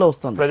ప్రజల్లో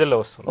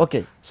వస్తుంది.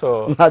 ఓకే. సో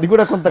అది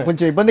కూడా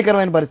కొంచెం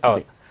ఇబ్బందికరమైన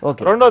పరిస్థితి.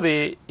 రెండోది,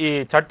 ఈ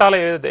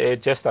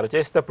చట్టాలు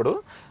చేసేటప్పుడు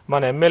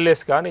మన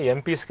ఎమ్మెల్యేస్ కానీ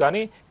ఎంపీస్ కానీ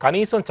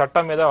కనీసం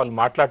చట్టం మీద వాళ్ళు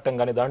మాట్లాడటం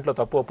కానీ దాంట్లో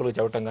తప్పు ఒప్పులు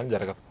చెప్పడం కానీ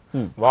జరగదు.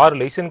 వారు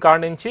లేచిన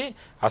కాడి నుంచి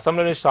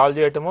అసెంబ్లీని స్టాల్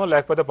చేయటమో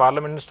లేకపోతే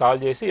పార్లమెంట్ని స్టాల్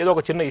చేసి ఏదో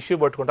ఒక చిన్న ఇష్యూ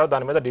పట్టుకుంటారు,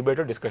 దాని మీద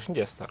డిబేట్ డిస్కషన్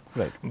చేస్తారు.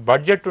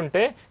 బడ్జెట్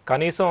ఉంటే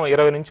కనీసం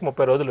 20 నుంచి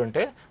 30 రోజులు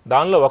ఉంటే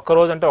దానిలో ఒక్క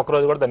రోజు అంటే ఒక్క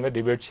రోజు కూడా దాని మీద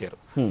డిబేట్ చేయరు.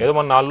 ఏదో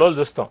మనం 4 రోజులు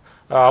చూస్తాం,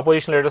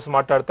 అపోజిషన్ లీడర్స్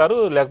మాట్లాడతారు,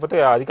 లేకపోతే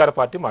అధికార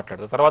పార్టీ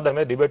మాట్లాడతారు, తర్వాత దాని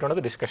మీద డిబేట్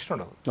ఉండదు, డిస్కషన్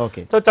ఉండదు.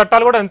 సో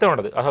చట్టాలు కూడా అంతే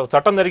ఉండదు. అసలు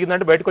చట్టం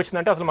జరిగిందంటే బయటకు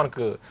వచ్చిందంటే అసలు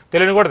మనకు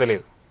తెలియని కూడా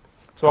తెలియదు.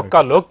 సో ఒక్క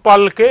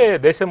లోక్పాల్కే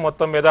దేశం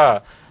మొత్తం మీద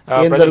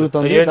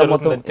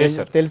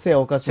తెలిసే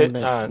అవకాశం.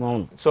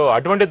 సో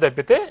అటువంటిది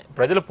తప్పితే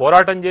ప్రజలు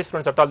పోరాటం చేసి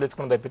 2 చట్టాలు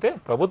తెచ్చుకుని తప్పితే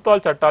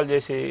ప్రభుత్వాలు చట్టాలు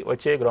చేసి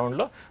వచ్చే గ్రౌండ్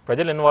లో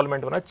ప్రజల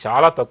ఇన్వాల్వ్మెంట్ అనేది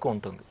చాలా తక్కువ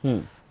ఉంటుంది.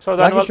 సో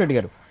రాకేష్ రెడ్డి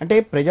గారు, అంటే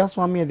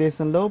ప్రజాస్వామ్య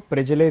దేశంలో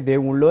ప్రజలే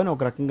దేవుళ్ళు అని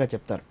ఒక రకంగా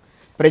చెప్తారు,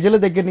 ప్రజల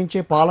దగ్గర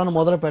నుంచే పాలన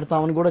మొదలు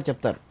పెడతామని కూడా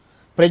చెప్తారు,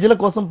 ప్రజల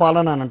కోసం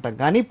పాలన అని అంటాం.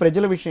 కానీ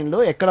ప్రజల విషయంలో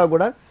ఎక్కడా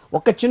కూడా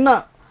ఒక చిన్న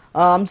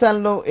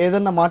అంశాల్లో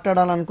ఏదన్నా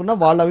మాట్లాడాలనుకున్నా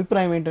వాళ్ళ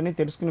అభిప్రాయం ఏంటని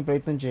తెలుసుకునే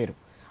ప్రయత్నం చేయరు.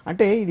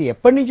 అంటే ఇది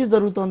ఎప్పటి నుంచి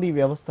జరుగుతోంది ఈ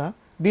వ్యవస్థ?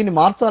 దీన్ని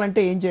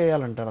మార్చాలంటే ఏం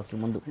చేయాలంటారు అసలు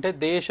ముందు? అంటే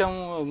దేశం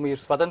మీరు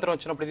స్వతంత్రం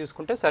వచ్చినప్పుడు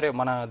తీసుకుంటే సరే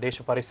మన దేశ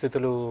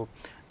పరిస్థితులు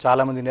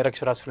చాలామంది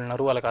నిరక్షరాస్యులు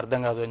ఉన్నారు, వాళ్ళకి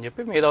అర్థం కాదు అని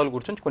చెప్పి మేధావులు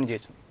కూర్చొని కొన్ని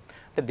చేసింది.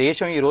 అంటే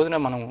దేశం ఈ రోజున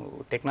మనం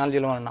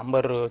టెక్నాలజీలో మన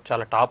నంబర్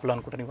చాలా టాప్లో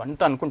అనుకుంటున్నాం,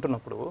 ఇవంతా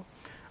అనుకుంటున్నప్పుడు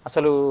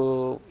అసలు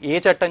ఏ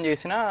చట్టం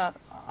చేసినా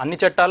అన్ని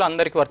చట్టాలు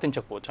అందరికీ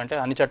వర్తించకపోవచ్చు. అంటే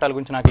అన్ని చట్టాల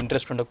గురించి నాకు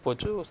ఇంట్రెస్ట్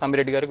ఉండకపోవచ్చు,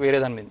 సమ్మిరెడ్డి గారికి వేరే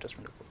దాని మీద ఇంట్రెస్ట్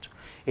ఉండకపోవచ్చు.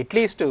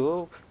 అట్లీస్ట్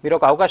మీరు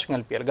ఒక అవకాశం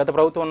కల్పించాలి. గత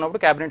ప్రభుత్వం ఉన్నప్పుడు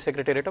క్యాబినెట్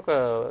సెక్రటేరియట్ ఒక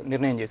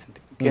నిర్ణయం చేసింది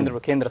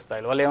కేంద్ర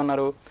స్థాయిలో. వాళ్ళు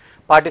ఏమన్నారు,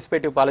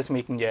 పార్టిసిపేటివ్ పాలసీ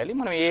మేకింగ్ చేయాలి,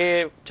 మనం ఏ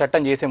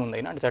చట్టం చేసే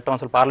ముందైనా, అంటే చట్టం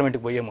అసలు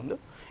పార్లమెంట్కి పోయే ముందు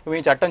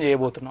మేము చట్టం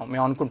చేయబోతున్నాం,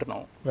 మేము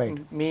అనుకుంటున్నాం,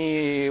 మీ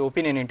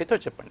ఒపీనియన్ ఏంటితో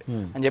చెప్పండి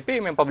అని చెప్పి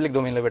మేము పబ్లిక్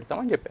డొమైన్లో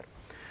పెడతామని చెప్పారు.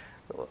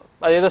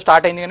 అదేదో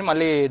స్టార్ట్ అయింది కానీ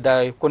మళ్ళీ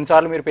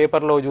కొన్నిసార్లు మీరు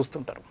పేపర్లో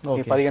చూస్తుంటారు,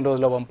 15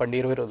 రోజుల్లో పంపండి,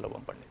 20 రోజుల్లో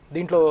పంపండి.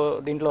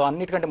 దీంట్లో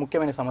అన్నిటికంటే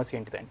ముఖ్యమైన సమస్య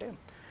ఏంటిదంటే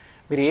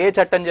మీరు ఏ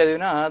చట్టం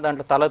చదివినా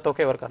దాంట్లో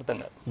తలతోకే ఎవరికి అర్థం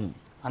కాదు.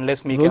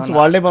 అన్లెస్ మీకు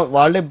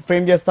వాళ్ళే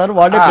ఫ్రేమ్ చేస్తారు,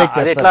 వాళ్ళే బ్రేక్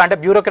చేస్తారు. ఎట్లా అంటే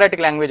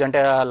బ్యూరోక్రాటిక్ లాంగ్వేజ్,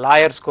 అంటే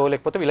లాయర్స్కో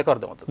లేకపోతే వీళ్ళకి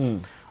అర్థం అవుతుంది.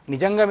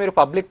 నిజంగా మీరు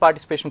పబ్లిక్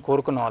పార్టిసిపేషన్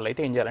కోరుకున్న వాళ్ళు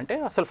అయితే ఏం చేయాలంటే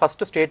అసలు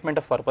ఫస్ట్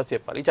స్టేట్మెంట్ ఆఫ్ పర్పస్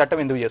చెప్పాలి. ఈ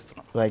చట్టం ఎందుకు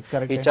చేస్తున్నాం,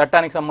 ఈ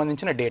చట్టానికి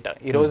సంబంధించిన డేటా.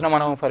 ఈ రోజున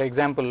మనం ఫర్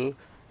ఎగ్జాంపుల్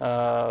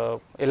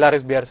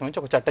ఎల్ఆర్ఎస్ బీఆర్ఎస్ నుంచి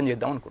ఒక చట్టం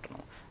చేద్దాం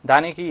అనుకుంటున్నాం,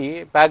 దానికి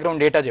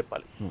బ్యాక్గ్రౌండ్ డేటా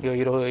చెప్పాలి.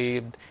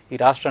 ఈ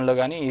రాష్ట్రంలో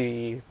కానీ ఈ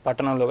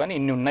పట్టణంలో కానీ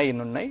ఇన్ని ఉన్నాయి,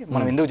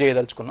 మనం ఎందుకు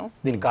చేయదలుచుకున్నాం,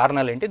 దీని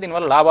కారణాలు ఏంటి,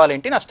 దీనివల్ల లాభాలు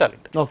ఏంటి, నష్టాలు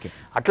ఏంటి,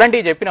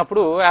 అట్లాంటివి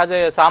చెప్పినప్పుడు యాజ్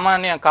ఏ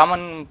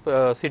కామన్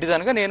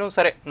సిటిజన్ గా నేను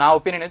సరే నా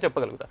ఒపీనియన్ అయితే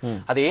చెప్పగలుగుతా.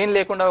 అది ఏం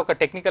లేకుండా ఒక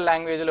టెక్నికల్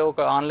లాంగ్వేజ్ లో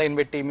ఒక ఆన్లైన్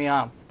పెట్టి మీ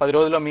 10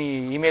 రోజుల్లో మీ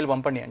ఈమెయిల్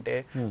పంపండి అంటే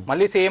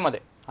మళ్ళీ సేమ్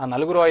అదే. ఆ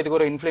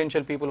 4-5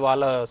 ఇన్ఫ్లుయెన్షియల్ పీపుల్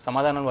వాళ్ళ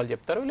సమాధానం వాళ్ళు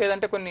చెప్తారు,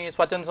 లేదంటే కొన్ని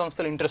స్వచ్ఛంద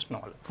సంస్థలు ఇంట్రెస్ట్ ఉన్న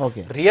వాళ్ళు,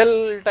 రియల్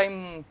టైం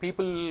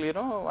పీపుల్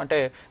యూనో అంటే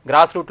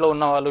గ్రాస్ రూట్ లో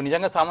ఉన్న వాళ్ళు,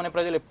 నిజంగా సామాన్య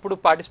ప్రజలు ఎప్పుడు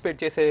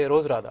పార్టిసిపేట్ చేసే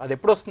రోజు రాదు. అది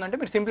ఎప్పుడు వస్తుందంటే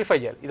మీరు సింప్లిఫై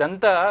చేయాలి.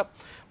 ఇదంతా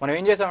మనం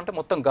ఏం చేసామంటే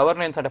మొత్తం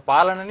గవర్నెన్స్ అంటే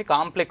పాలనని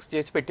కాంప్లెక్స్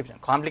చేసి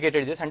పెట్టించాం,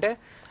 కాంప్లికేటెడ్ చేసి. అంటే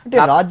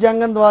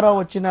రాజ్యాంగం ద్వారా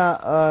వచ్చిన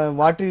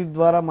వాటి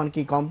ద్వారా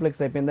మనకి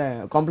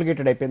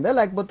కాంప్లికేటెడ్ అయిపోయిందా,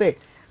 లేకపోతే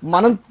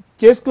మనం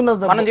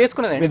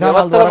చేసుకున్నది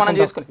వ్యవస్థలో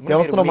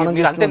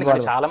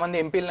చాలా మంది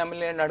ఎంపీలు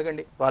ఎమ్మెల్యేని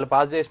అడగండి, వాళ్ళు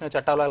పాస్ చేసిన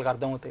చట్టాలు వాళ్ళకి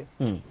అర్థమవుతాయి.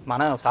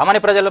 మన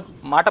సామాన్య ప్రజల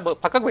మాట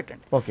పక్కకు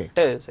పెట్టండి.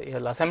 అంటే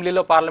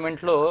అసెంబ్లీలో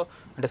పార్లమెంట్ లో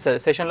అంటే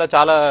సెషన్ లో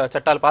చాలా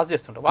చట్టాలు పాస్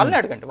చేస్తుంటారు, వాళ్ళని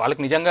అడగండి.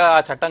 వాళ్ళకి నిజంగా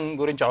ఆ చట్టం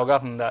గురించి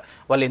అవగాహన ఉందా,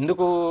 వాళ్ళు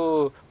ఎందుకు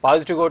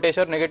పాజిటివ్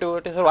ఓటేశారు నెగిటివ్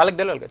ఓటేశారు వాళ్ళకి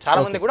తెలియాలి. చాలా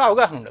మంది కూడా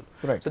అవగాహన ఉండదు.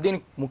 సో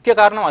దీనికి ముఖ్య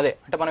కారణం అదే.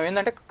 అంటే మనం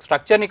ఏంటంటే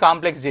స్ట్రక్చర్ ని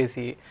కాంప్లెక్స్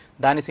చేసి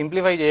దాన్ని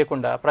సింప్లిఫై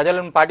చేయకుండా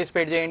ప్రజలను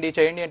పార్టిసిపేట్ చేయండి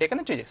అంటే ఎక్కడి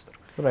నుంచి చేస్తారు.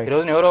 ఈ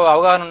రోజున ఎవరో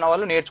అవగాహన ఉన్న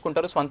వాళ్ళు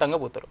నేర్చుకుంటారు, స్వంతంగా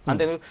పోతారు.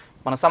 అంతే.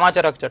 మన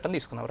సమాచార హక్కు చట్టం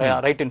తీసుకున్నాం,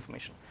 రైట్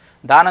ఇన్ఫర్మేషన్.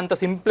 దానంత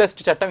సింప్లెస్ట్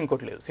చట్టం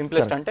ఇంకోటి లేదు.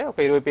 సింప్లెస్ట్ అంటే ఒక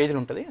 20 పేజీలు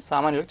ఉంటుంది,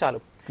 సామాన్యులకు చాలు.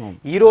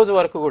 ఈ రోజు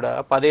వరకు కూడా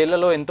 10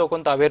 ఏళ్లలో ఎంతో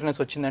కొంత అవేర్నెస్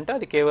వచ్చిందంటే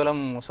అది కేవలం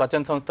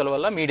స్వచ్ఛంద సంస్థల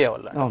వల్ల, మీడియా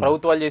వల్ల.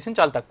 ప్రభుత్వాలు చేసింది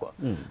చాలా తక్కువ.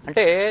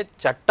 అంటే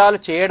చట్టాలు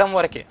చేయడం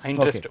వరకే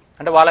ఇంట్రెస్ట్.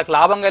 అంటే వాళ్ళకి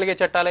లాభం కలిగే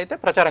చట్టాలు అయితే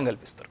ప్రచారం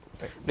కల్పిస్తారు,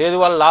 లేదు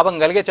వాళ్ళ లాభం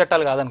కలిగే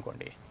చట్టాలు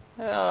కాదనుకోండి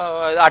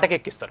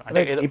అటకెక్కిస్తారు. అంటే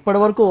ఇప్పటి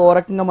వరకు ఓ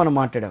రకంగా మనం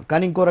మాట్లాడాం,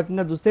 కానీ ఇంకో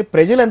రకంగా చూస్తే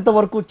ప్రజలు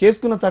ఎంతవరకు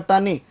చేసుకున్న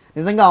చట్టాన్ని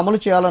నిజంగా అమలు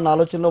చేయాలన్న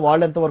ఆలోచనలో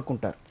వాళ్ళు ఎంతవరకు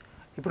ఉంటారు?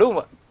 ఇప్పుడు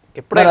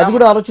అది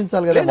కూడా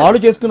ఆలోచించాలి కదా, వాళ్ళు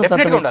చేసుకున్న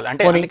చట్టం ఉండాలి.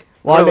 అంటే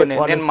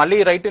నేను మళ్ళీ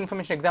రైట్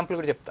ఇన్ఫర్మేషన్ ఎగ్జాంపుల్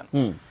కూడా చెప్తాను.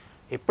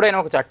 ఎప్పుడైనా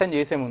ఒక చట్టం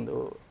చేసే ముందు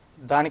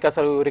దానికి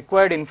అసలు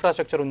రిక్వైర్డ్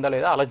ఇన్ఫ్రాస్ట్రక్చర్ ఉందా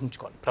లేదా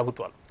ఆలోచించుకోవాలి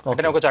ప్రభుత్వాలు. అంటే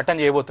నేను ఒక చట్టం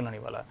చేయబోతున్నాను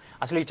ఇవాళ,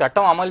 అసలు ఈ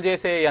చట్టం అమలు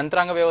చేసే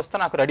యంత్రాంగ వ్యవస్థ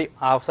నాకు రెడీ,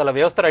 అసలు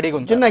వ్యవస్థ రెడీగా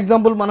ఉంది. చిన్న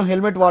ఎగ్జాంపుల్, మనం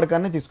హెల్మెట్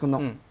వాడకాన్ని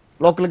తీసుకుందాం.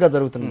 లోకల్ గా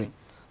జరుగుతుంది.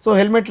 సో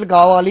హెల్మెట్లు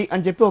కావాలి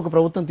అని చెప్పి ఒక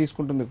ప్రభుత్వం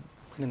తీసుకుంటుంది.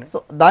 సో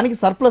దానికి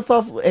సర్ప్లస్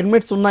ఆఫ్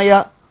హెల్మెట్స్ ఉన్నాయా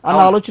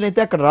అన్న ఆలోచన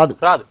అయితే అక్కడ రాదు.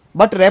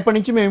 బట్ రేపటి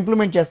నుంచి మేము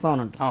ఇంప్లిమెంట్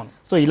చేస్తామని అంటాం.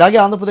 సో ఇలాగే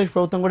ఆంధ్రప్రదేశ్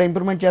ప్రభుత్వం కూడా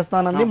ఇంప్లిమెంట్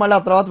చేస్తానంది, మళ్ళీ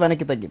ఆ తర్వాత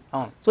వెనక్కి తగ్గింది.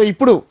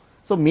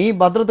 సో మీ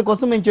భద్రత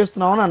కోసం మేము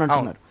చేస్తున్నామని అని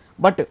అంటున్నారు.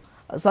 బట్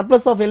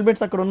సర్ప్లస్ ఆఫ్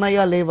హెల్మెట్స్ అక్కడ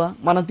ఉన్నాయా లేవా,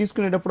 మనం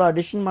తీసుకునేటప్పుడు ఆ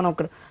డెసిషన్ మనం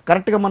అక్కడ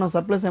కరెక్ట్ గా మనం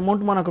సర్ప్లస్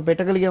అమౌంట్ మనం అక్కడ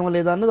పెట్టగలిగామా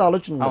లేదా అన్నది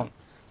ఆలోచన.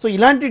 సో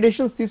ఇలాంటి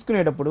డెసిషన్స్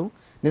తీసుకునేటప్పుడు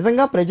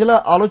నిజంగా ప్రజల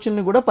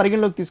ఆలోచనని కూడా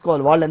పరిగణలోకి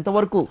తీసుకోవాలి. వాళ్ళు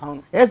ఎంతవరకు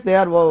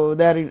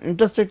they are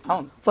interested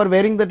for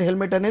wearing that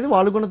helmet అనేది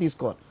వాళ్ళు కూడా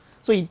తీసుకోవాలి.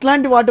 సో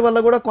ఇట్లాంటి వాటి వల్ల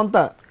కూడా కొంత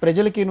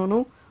ప్రజలకి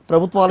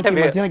ప్రభుత్వాలకి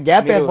మధ్యన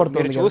గ్యాప్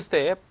ఏర్పడుతుంది. చూస్తే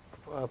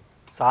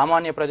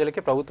సామాన్య ప్రజలకి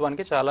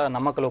ప్రభుత్వానికి చాలా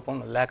నమ్మక లోపం,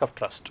 ల్యాక్ ఆఫ్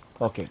ట్రస్ట్.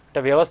 అంటే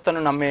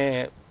వ్యవస్థను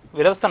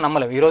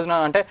నమ్మలేము ఈ రోజున.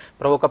 అంటే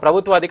ఒక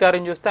ప్రభుత్వ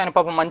అధికారిని చూస్తే ఆయన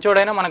పాపం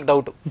మంచోడైనా మనకు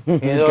డౌట్,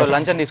 ఏదో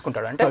లంచం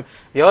తీసుకుంటాడు. అంటే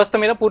వ్యవస్థ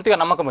మీద పూర్తిగా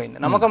నమ్మకం పోయింది.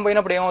 నమ్మకం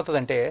పోయినప్పుడు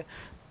ఏమవుతుందంటే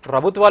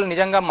ప్రభుత్వాలు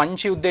నిజంగా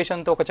మంచి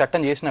ఉద్దేశంతో ఒక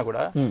చట్టం చేసినా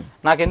కూడా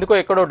నాకెందుకో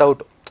ఎక్కడో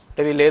డౌట్.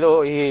 అంటే వీళ్ళు ఏదో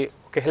ఈ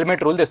ఒక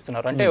హెల్మెట్ రూల్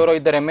తెస్తున్నారు, అంటే ఎవరో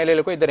 2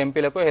 ఎమ్మెల్యేలకు 2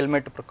 ఎంపీలకు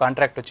హెల్మెట్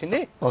కాంట్రాక్ట్ వచ్చింది,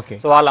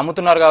 సో వాళ్ళు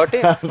అమ్ముతున్నారు కాబట్టి.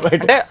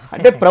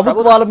 అంటే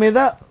ప్రభుత్వాల మీద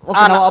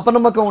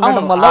అపనమ్మకం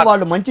ఉండడం వల్ల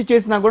వాళ్ళు మంచి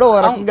చేసినా కూడా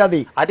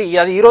అది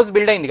ఈ రోజు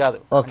బిల్డ్ అయింది కాదు.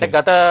 అంటే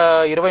గత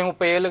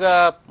 20-30 ఏళ్ళుగా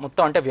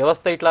మొత్తం అంటే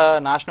వ్యవస్థ ఇట్లా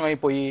నాశనం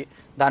అయిపోయి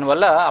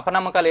దానివల్ల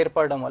అపనమ్మకాలు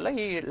ఏర్పడడం వల్ల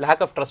ఈ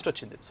ల్యాక్ ఆఫ్ ట్రస్ట్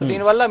వచ్చింది. సో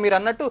దీనివల్ల మీరు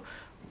అన్నట్టు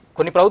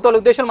కొన్ని ప్రభుత్వాల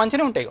ఉద్దేశాలు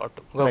మంచిగా ఉంటాయి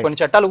కాబట్టి కొన్ని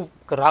చట్టాలు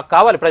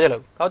కావాలి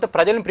ప్రజలకు, కాబట్టి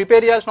ప్రజల్ని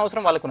ప్రిపేర్ చేయాల్సిన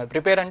అవసరం వాళ్ళకు ఉన్నది.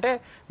 ప్రిపేర్ అంటే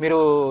మీరు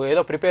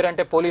ఏదో ప్రిపేర్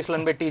అంటే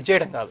పోలీసులను పెట్టి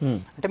ఇచ్చేయడం కాదు,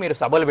 అంటే మీరు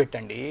సభలు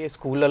పెట్టండి,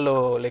 స్కూళ్ళల్లో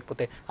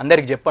లేకపోతే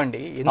అందరికి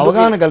చెప్పండి,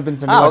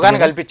 అవగాహన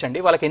కల్పించండి,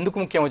 వాళ్ళకి ఎందుకు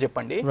ముఖ్యమో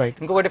చెప్పండి.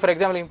 ఇంకొకటి ఫర్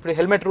ఎగ్జాంపుల్ ఇప్పుడు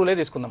హెల్మెట్ రూలే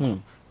తీసుకుందాం,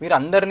 మీరు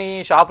అందరినీ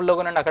షాపుల్లో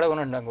కొనండి అక్కడ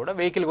కొనడం కూడా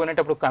వెహికల్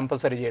కొనేటప్పుడు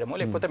కంపల్సరీ చేయడము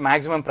లేకపోతే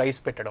మాక్సిమం ప్రైస్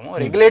పెట్టడము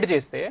రెగ్యులేట్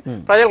చేస్తే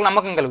ప్రజలకు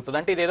నమ్మకం కలుగుతుంది.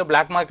 అంటే ఇదేదో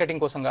బ్లాక్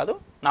మార్కెటింగ్ కోసం కాదు,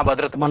 నా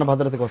భద్రత మన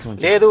భద్రత కోసం.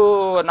 లేదు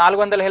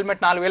 400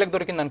 హెల్మెట్ 4000కి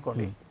దొరికింది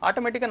అనుకోండి,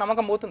 ఆటోమేటిక్ గా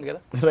నమ్మకం పోతుంది కదా.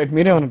 రైట్,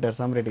 మీరేమంటారు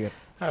సామిరెడ్డి గారు?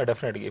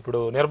 డెఫినెట్గా ఇప్పుడు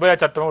నిర్భయ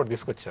చట్టం ఒకటి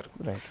తీసుకొచ్చారు.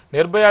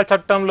 నిర్భయ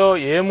చట్టంలో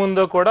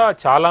ఏముందో కూడా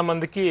చాలా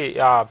మందికి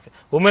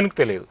ఉమెన్ కి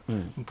తెలియదు,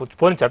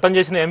 పోనీ చట్టం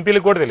చేసిన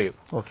ఎంపీలకు కూడా తెలియదు.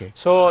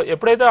 సో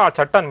ఎప్పుడైతే ఆ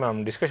చట్టాన్ని మనం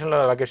డిస్కషన్ లో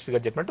రాకేష్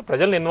గారు చెప్పినట్టు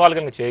ప్రజల్ని ఇన్వాల్వ్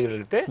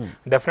చేయగలిగితే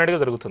డెఫినెట్ గా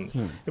జరుగుతుంది.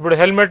 ఇప్పుడు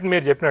హెల్మెట్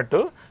మీరు చెప్పినట్టు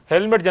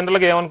హెల్మెట్ జనరల్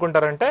గా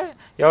ఏమనుకుంటారంటే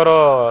ఎవరో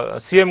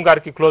సీఎం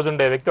గారికి క్లోజ్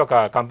ఉండే వ్యక్తి ఒక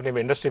కంపెనీ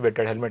ఇండస్ట్రీ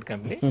పెట్టాడు హెల్మెట్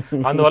కంపెనీ,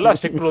 అందువల్ల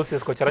స్ట్రిక్ట్ రూల్స్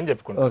తీసుకొచ్చారని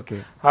చెప్పుకుంటారు.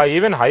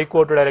 ఈవెన్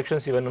హైకోర్టు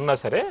డైరెక్షన్స్ ఇవన్నీ ఉన్నా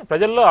సరే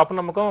ప్రజల్లో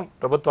అపనమ్మకం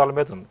ప్రభుత్వాల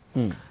మీద ఉంది.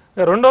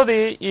 రెండోది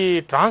ఈ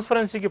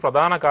ట్రాన్స్పరెన్సీకి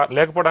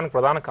లేకపోవడానికి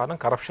ప్రధాన కారణం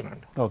కరప్షన్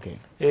అండి.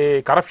 ఈ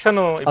కరప్షన్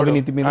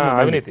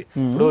అవినీతి.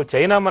 ఇప్పుడు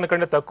చైనా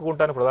మనకంటే తక్కువ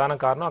ఉండడానికి ప్రధాన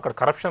కారణం అక్కడ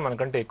కరప్షన్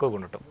మనకంటే ఎక్కువగా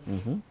ఉండటం.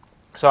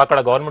 సో అక్కడ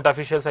గవర్నమెంట్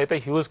అఫీషియల్స్ అయితే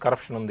హ్యూజ్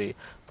కరప్షన్ ఉంది,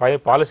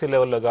 పాలసీ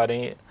లెవెల్లో కానీ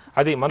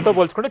అది మనతో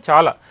పోల్చుకుంటే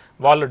చాలా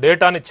వాళ్ళు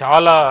డేటాని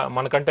చాలా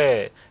మనకంటే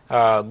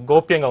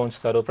గోప్యంగా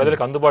ఉంచుతారు,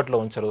 ప్రజలకు అందుబాటులో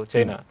ఉంచరు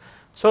చైనా.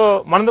 సో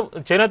మనం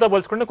చైనాతో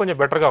పోల్చుకుంటే కొంచెం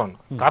బెటర్ గా ఉన్నాం.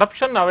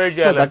 కరప్షన్ అవాయిడ్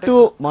చేయాలంటే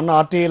మొన్న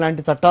ఆర్టీఐ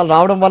లాంటి చట్టాలు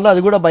రావడం వల్ల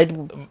అది కూడా బయట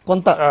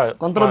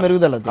కొంతలో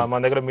మెరుగుదల.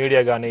 మన దగ్గర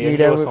మీడియా గానీ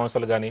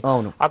సంస్థలు గానీ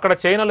అక్కడ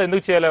చైనాలో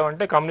ఎందుకు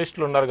చేయలేమంటే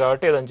కమ్యూనిస్టులు ఉన్నారు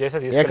కాబట్టి ఏదైనా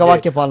చేస్తే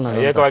ఏకవాక్య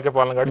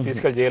పాలన కాబట్టి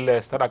తీసుకెళ్లి జైల్లో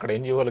వేస్తారు. అక్కడ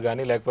ఎన్జిఓలు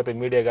గానీ లేకపోతే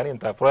మీడియా గానీ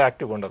ఇంత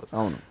ప్రోయాక్టివ్ ఉండదు.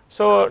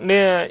 సో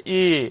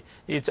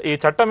ఈ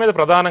చట్టం మీద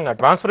ప్రధానంగా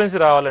ట్రాన్స్పరెన్సీ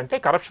రావాలంటే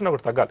కరప్షన్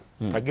ఒకటి తగ్గాలి,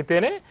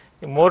 తగ్గితేనే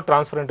మోర్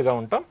ట్రాన్స్పరెంట్ గా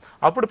ఉంటాం,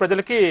 అప్పుడు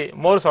ప్రజలకి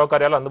మోర్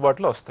సౌకర్యాలు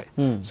అందుబాటులో వస్తాయి.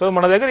 సో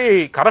మన దగ్గర ఈ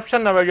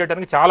కరప్షన్ అవాయిడ్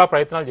చేయడానికి చాలా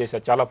ప్రయత్నాలు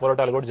చేశారు, చాలా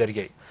పోరాటాలు కూడా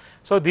జరిగాయి.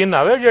 సో దీన్ని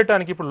అవాయిడ్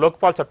చేయడానికి ఇప్పుడు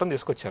లోక్పాల్ చట్టం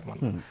తీసుకొచ్చారు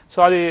మనం. సో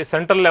అది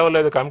సెంట్రల్ లెవెల్లో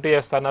ఏదో కమిటీ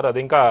చేస్తున్నారు,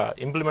 అది ఇంకా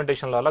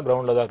ఇంప్లిమెంటేషన్ లో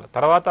గ్రౌండ్ లో దగ్గర.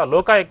 తర్వాత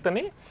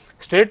లోకాయుక్తని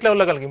స్టేట్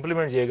లెవెల్లో కనుక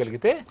ఇంప్లిమెంట్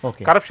చేయగలిగితే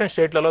కరప్షన్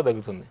స్టేట్ లెవెల్లో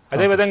తగ్గుతుంది.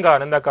 అదేవిధంగా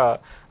ఇందాక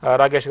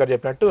రాకేష్ గారు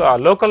చెప్పినట్టు ఆ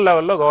లోకల్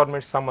లెవెల్లో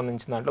గవర్నమెంట్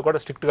సంబంధించిన దాంట్లో కూడా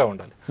స్ట్రిక్ట్ గా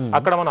ఉండాలి.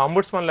 అక్కడ మనం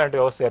అంబుడ్స్మన్ లాంటి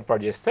వ్యవస్థ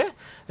ఏర్పాటు చేస్తే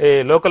ఈ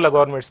లోకల్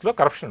గవర్నమెంట్స్ లో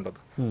కరప్షన్ ఉండదు.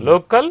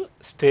 లోకల్,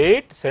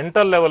 స్టేట్,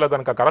 సెంట్రల్ లెవెల్లో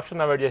కనుక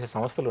కరప్షన్ అవాయిడ్ చేసే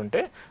సంస్థలు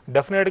ఉంటే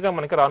డెఫినెట్ గా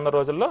మనకి రానున్న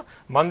రోజుల్లో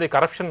మనది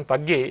కరప్షన్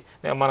తగ్గి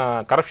మన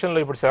కరప్షన్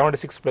లో ఇప్పుడు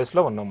 76 ప్లేస్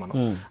లో ఉన్నాం మనం.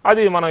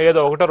 అది మనం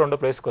ఏదో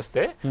 1-2 ప్లేస్కి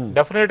వస్తే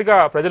డెఫినెట్ గా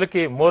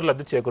ప్రజలకి మోర్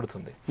లబ్ధి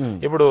చేకూరుతుంది.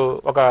 ఇప్పుడు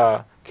ఒక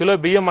కిలో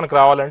బియ్యం మనకు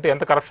రావాలంటే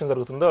ఎంత కరప్షన్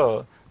జరుగుతుందో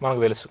మనకు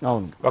తెలుసు.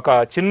 ఒక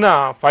చిన్న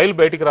ఫైల్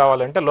బయటికి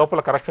రావాలంటే లోపల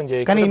కరప్షన్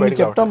చేయకుండా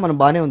చెప్తాం. మనం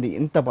బానే ఉంది,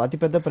 ఇంత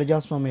అతిపెద్ద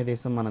ప్రజాస్వామ్య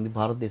దేశం మనది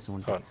భారతదేశం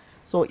ఉంటుంది.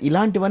 సో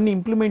ఇలాంటివన్నీ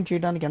ఇంప్లిమెంట్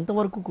చేయడానికి ఎంత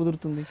వరకు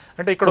కుదురుతుంది?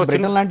 అంటే ఇక్కడ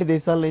బ్రిటన్ లాంటి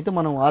దేశాల్లో అయితే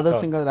మనం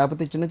ఆదర్శంగా,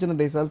 లేకపోతే చిన్న చిన్న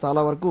దేశాలు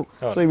చాలా వరకు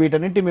సో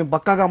వీటన్నిటి మేము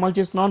పక్కాగా అమలు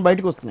చేస్తున్నామని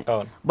బయటకు వస్తున్నాయి.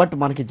 బట్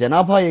మనకి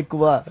జనాభా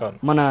ఎక్కువ,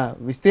 మన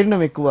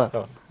విస్తీర్ణం ఎక్కువ,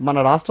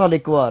 మన రాష్ట్రాలు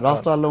ఎక్కువ,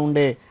 రాష్ట్రాల్లో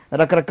ఉండే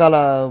రకరకాల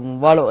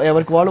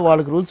ఎవరికి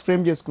వాళ్ళకి రూల్స్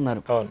ఫ్రేమ్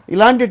చేసుకున్నారు.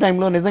 ఇలాంటి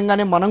టైంలో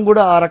నిజంగానే మనం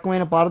కూడా ఆ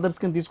రకమైన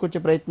పారదర్శకం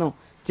తీసుకొచ్చే ప్రయత్నం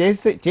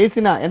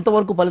చేసిన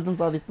ఎంతవరకు ఫలితం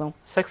సాధిస్తాం?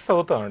 సక్సెస్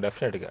అవుతాం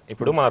డెఫినెట్ గా.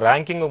 ఇప్పుడు మన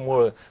ర్యాంకింగ్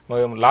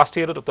లాస్ట్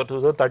ఇయర్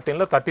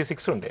 2013లో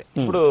 36 ఉండే,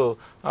 ఇప్పుడు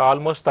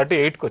ఆల్మోస్ట్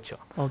 38కి వచ్చాం.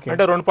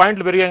 అంటే 2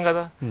 పాయింట్లు పెరిగాం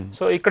కదా.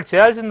 సో ఇక్కడ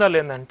చేయాల్సిందా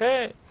ఏంటంటే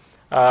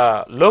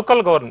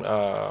లోకల్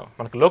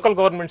మనకి లోకల్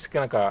గవర్నమెంట్స్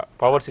కనుక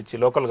పవర్స్ ఇచ్చి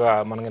లోకల్ గా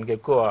మనం కనుక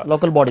ఎక్కువ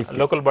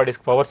లోకల్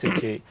బాడీస్ పవర్స్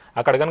ఇచ్చి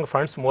అక్కడ కనుక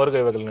ఫండ్స్ మోర్గా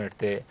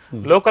ఇవ్వగలిగినట్టే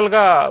లోకల్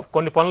గా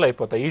కొన్ని పనులు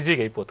అయిపోతాయి,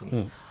 ఈజీగా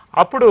అయిపోతుంది.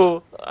 అప్పుడు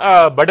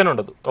బర్డెన్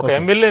ఉండదు. ఒక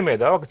ఎమ్మెల్యే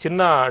మీద ఒక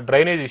చిన్న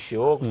డ్రైనేజ్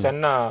ఇష్యూ, ఒక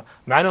చిన్న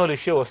మాన్యువల్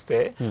ఇష్యూ వస్తే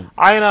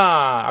ఆయన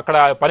అక్కడ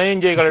పని ఏం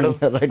చేయగలడు,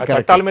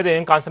 చట్టాల మీద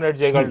ఏం కాన్సన్ట్రేట్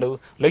చేయగలడు?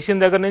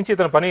 లెక్షన్ దగ్గర నుంచి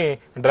ఇతని పని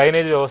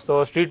డ్రైనేజ్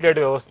వ్యవస్థ, స్ట్రీట్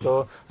లైట్ వ్యవస్థ,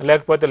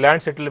 లేకపోతే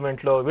ల్యాండ్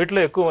సెటిల్మెంట్ లో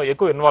వీటిలో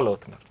ఎక్కువ ఇన్వాల్వ్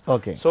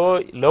అవుతున్నారు. సో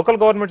లోకల్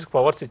గవర్నమెంట్స్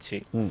పవర్స్ ఇచ్చి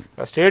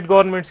స్టేట్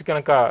గవర్నమెంట్స్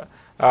కనుక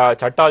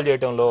చట్టాలు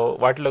చేయడంలో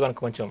వాటిలో కనుక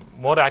కొంచెం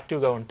మోర్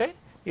యాక్టివ్ గా ఉంటే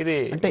ఇది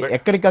అంటే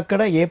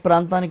ఎక్కడికక్కడ ఏ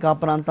ప్రాంతానికి ఆ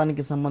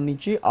ప్రాంతానికి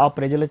సంబంధించి ఆ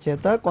ప్రజల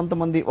చేత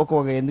కొంతమంది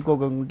ఎందుకు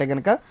ఉంటే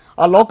కనుక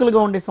ఆ లోకల్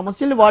గా ఉండే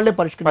సమస్యల్ని వాళ్లే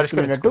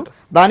పరిష్కరించుకునేటట్టు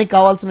దానికి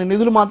కావాల్సిన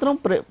నిధులు మాత్రం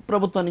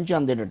ప్రభుత్వం నుంచి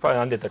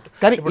అందేటట్టు.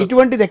 కానీ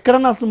ఇటువంటిది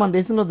ఎక్కడన్నా అసలు మన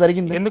దేశంలో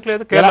జరిగింది? ఎందుకు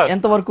లేదు?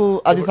 ఎంతవరకు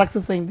అది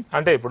సక్సెస్ అయింది?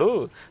 అంటే ఇప్పుడు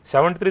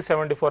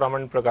 73-74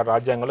 అమెండ్మెంట్ ప్రకారం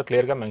రాజ్యాంగంలో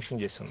క్లియర్ గా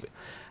మెన్షన్ చేస్తుంది,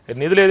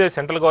 నిధులు ఏదైతే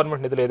సెంట్రల్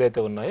గవర్నమెంట్ నిధులు ఏదైతే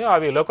ఉన్నాయో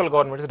అవి లోకల్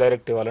గవర్నమెంట్స్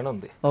డైరెక్ట్ ఇవ్వాలని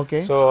ఉంది.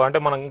 సో అంటే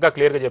మనం ఇంకా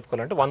క్లియర్ గా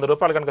చెప్పుకోవాలంటే 100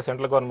 రూపాయలు కనుక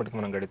సెంట్రల్ గవర్నమెంట్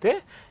మనం కడితే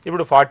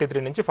ఇప్పుడు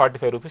 43 నుంచి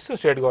 45 రూపీస్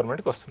స్టేట్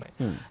గవర్నమెంట్ కి వస్తున్నాయి.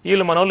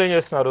 వీళ్ళు మన వాళ్ళు ఏం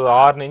చేస్తున్నారు,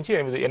 6 నుంచి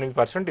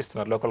 8%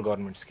 ఇస్తున్నారు లోకల్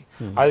గవర్నమెంట్స్ కి.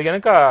 అది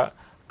కనుక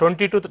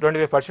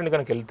 20-25%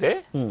 కనుక వెళ్తే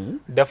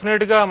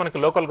డెఫినెట్ గా మనకి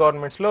లోకల్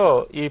గవర్నమెంట్స్ లో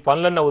ఈ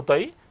పనులన్నీ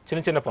అవుతాయి,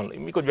 చిన్న చిన్న పనులు.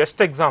 మీకు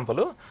బెస్ట్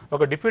ఎగ్జాంపుల్,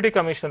 ఒక డిప్యూటీ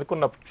కమిషనర్ కు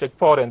ఉన్న చెక్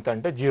పవర్ ఎంత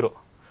అంటే 0.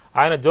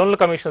 ఆయన జోనల్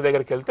కమిషనర్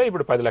దగ్గరికి వెళ్తే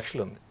ఇప్పుడు 10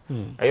 లక్షలు ఉంది,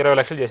 20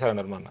 లక్షలు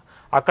చేశారన్నారు మొన్న.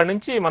 అక్కడ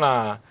నుంచి మన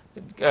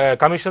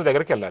కమిషనర్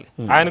దగ్గరికి వెళ్ళాలి,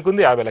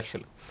 ఆయనకుంది 50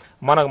 లక్షలు.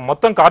 మన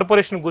మొత్తం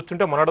కార్పొరేషన్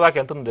కూర్చుంటే మొన్నటిదాకా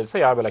ఎంత ఉందో తెలుసా,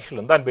 50 లక్షలు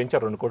ఉంది. దాన్ని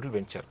పెంచారు, 2 కోట్లు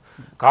పెంచారు.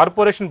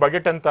 కార్పొరేషన్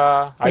బడ్జెట్ ఎంత,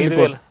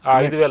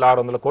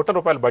 5,600 కోట్ల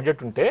రూపాయల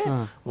బడ్జెట్ ఉంటే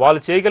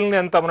వాళ్ళు చేయగలిగిన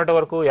ఎంత మొన్నటి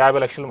వరకు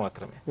 50 లక్షలు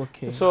మాత్రమే.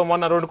 సో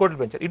మొన్న 2 కోట్లు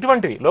పెంచారు.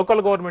 ఇటువంటివి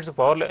లోకల్ గవర్నమెంట్స్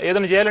పవర్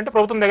ఏదైనా చేయాలంటే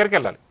ప్రభుత్వం దగ్గరికి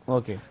వెళ్ళాలి.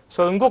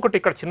 సో ఇంకొకటి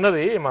ఇక్కడ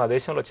చిన్నది మన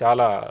దేశంలో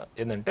చాలా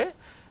ఏంటంటే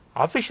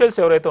ఆఫీషియల్స్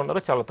ఎవరైతే ఉన్నారో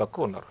చాలా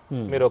తక్కువ ఉన్నారు.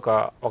 మీరు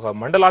ఒక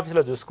మండల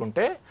ఆఫీసులో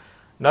చూసుకుంటే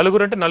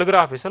నలుగురు అంటే నలుగురు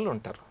ఆఫీసర్లు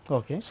ఉంటారు.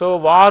 సో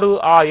వారు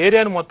ఆ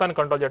ఏరియాని మొత్తాన్ని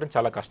కంట్రోల్ చేయడం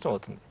చాలా కష్టం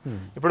అవుతుంది.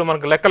 ఇప్పుడు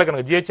మనకు లెక్కలు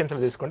కనుక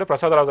జిహెచ్ఎంసీలో తీసుకుంటే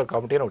ప్రసాదరావు గారు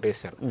కమిటీ అని ఒకటి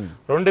వేశారు.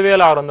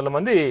 2,600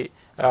 మంది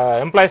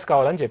ఎంప్లాయీస్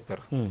కావాలని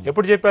చెప్పారు.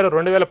 ఎప్పుడు చెప్పారు,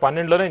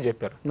 2012లోనే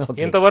చెప్పారు.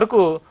 ఇంతవరకు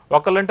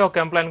ఒకళ్ళంటే ఒక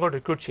ఎంప్లాయీని కూడా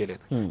రిక్రూట్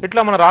చేయలేదు.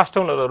 ఇట్లా మన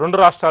రాష్ట్రంలో 2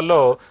 రాష్ట్రాల్లో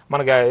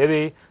మనకి ఏది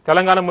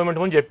తెలంగాణ మూవ్మెంట్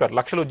ముందు చెప్పారు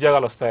లక్షల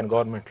ఉద్యోగాలు వస్తాయని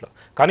గవర్నమెంట్ లో,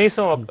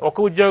 కనీసం ఒక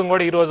ఉద్యోగం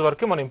కూడా ఈ రోజు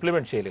వరకు మనం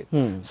ఇంప్లిమెంట్ చేయలేదు.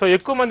 సో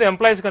ఎక్కువ మంది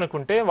ఎంప్లాయీస్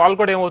కనుకుంటే వాళ్ళు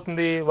కూడా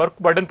ఏమవుతుంది,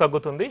 వర్క్ బర్డెన్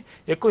తగ్గుతుంది,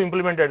 ఎక్కువ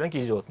ఇంప్లిమెంట్ చేయడానికి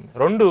ఈజీ అవుతుంది.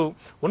 2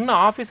 ఉన్న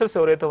ఆఫీసర్స్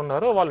ఎవరైతే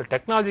ఉన్నారో వాళ్ళు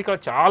టెక్నాలజికల్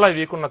చాలా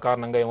వీక్ ఉన్న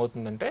కారణంగా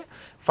ఏమవుతుందంటే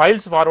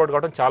ఫైల్స్ ఫార్వర్డ్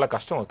కావడం చాలా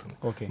కష్టం అవుతుంది.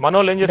 మన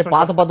వాళ్ళు ఏం చేస్తారు,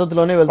 పాత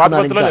పద్ధతిలోనే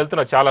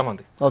వెళ్తున్నారు చాలా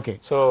మంది.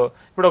 సో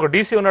ఇప్పుడు ఒక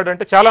డీసీ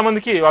ఉన్నాడంటే చాలా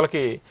మందికి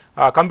వాళ్ళకి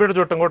కంప్యూటర్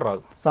చూడటం కూడా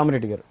రాదు.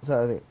 సామిరెడ్డి గారు,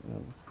 అదే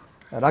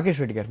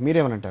రాకేష్ రెడ్డి గారు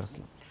మీరేమనంటారు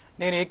అసలు?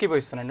 నేను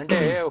ఏకీభవిస్తున్నాను. అంటే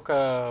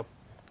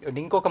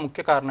ఇంకొక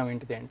ముఖ్య కారణం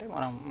ఏంటిది అంటే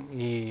మనం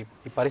ఈ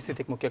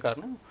పరిస్థితికి ముఖ్య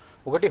కారణం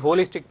ఒకటి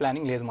హోలిస్టిక్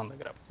ప్లానింగ్ లేదు మన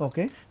దగ్గర.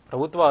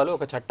 ప్రభుత్వాలు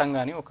ఒక చట్టం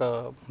కానీ ఒక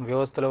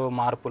వ్యవస్థలో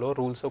మార్పులో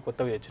రూల్స్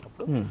కొత్తవి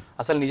తెచ్చినప్పుడు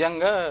అసలు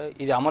నిజంగా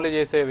ఇది అమలు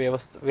చేసే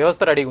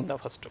వ్యవస్థ రెడీగా ఉందా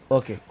ఫస్ట్.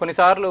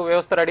 కొన్నిసార్లు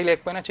వ్యవస్థ రెడీ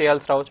లేకపోయినా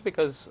చేయాల్సి రావచ్చు,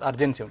 బికాజ్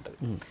అర్జెన్సీ ఉంటుంది.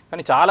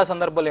 కానీ చాలా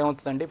సందర్భాలు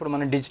ఏమవుతుందంటే ఇప్పుడు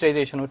మనం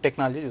డిజిటైజేషన్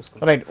టెక్నాలజీ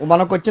చూసుకుంటాం. రైట్,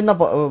 మనకు వచ్చిన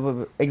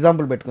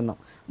ఎగ్జాంపుల్ పెట్టుకుందాం.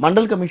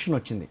 మండల్ కమిషన్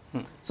వచ్చింది.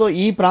 సో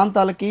ఈ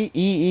ప్రాంతాలకి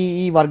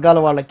ఈ వర్గాల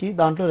వాళ్ళకి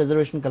దాంట్లో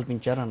రిజర్వేషన్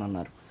కల్పించారు అని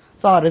అన్నారు.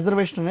 సో ఆ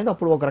రిజర్వేషన్ అనేది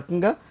అప్పుడు ఒక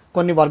రకంగా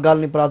కొన్ని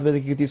వర్గాలని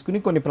ప్రాతిపదికగా తీసుకుని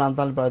కొన్ని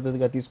ప్రాంతాలను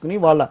ప్రాతిపదికగా తీసుకుని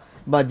వాళ్ళ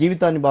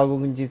జీవితాన్ని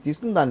బాగోగుంచి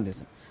తీసుకుని దాన్ని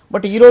చేశారు.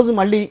 బట్ ఈరోజు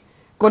మళ్ళీ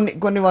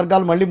కొన్ని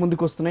వర్గాలు మళ్ళీ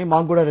ముందుకు వస్తున్నాయి,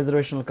 మాకు కూడా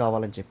రిజర్వేషన్లు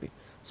కావాలని చెప్పి.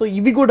 సో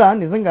ఇవి కూడా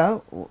నిజంగా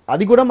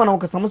అది కూడా మనం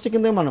ఒక సమస్య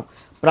కిందే మనం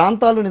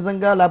ప్రాంతాలు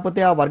నిజంగా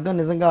లేకపోతే ఆ వర్గం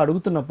నిజంగా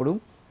అడుగుతున్నప్పుడు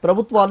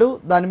ప్రభుత్వాలు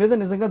దాని మీద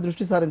నిజంగా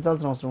దృష్టి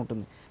సారించాల్సిన అవసరం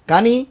ఉంటుంది.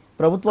 కానీ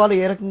ప్రభుత్వాలు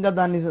ఏ రకంగా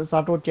దాన్ని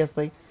సార్ట్అవుట్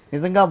చేస్తాయి?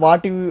 నిజంగా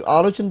వాటి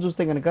ఆలోచన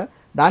చూస్తే కనుక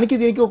దానికి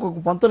దీనికి ఒక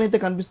పొంతనైతే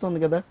కనిపిస్తుంది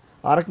కదా,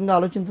 ఆ రకంగా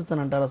ఆలోచించచ్చు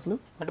అని అంటారు అసలు?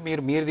 అంటే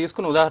మీరు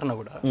తీసుకున్న ఉదాహరణ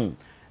కూడా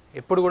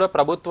ఎప్పుడు కూడా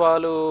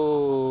ప్రభుత్వాలు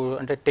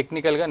అంటే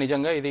టెక్నికల్గా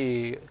నిజంగా ఇది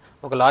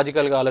ఒక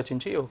లాజికల్గా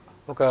ఆలోచించి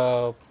ఒక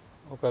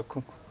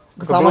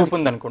గ్రూప్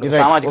ఉంది అనుకోండి,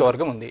 సామాజిక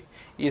వర్గం ఉంది.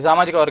 ఈ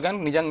సామాజిక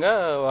వర్గానికి నిజంగా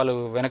వాళ్ళు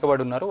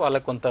వెనకబడి ఉన్నారు,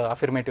 వాళ్ళకి కొంత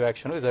అఫర్మేటివ్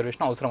యాక్షన్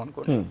రిజర్వేషన్ అవసరం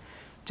అనుకోండి.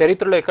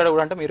 చరిత్రలో ఎక్కడ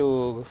కూడా అంటే మీరు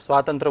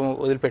స్వాతంత్రం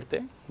వదిలిపెడితే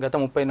గత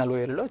 30-40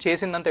 ఏళ్ళలో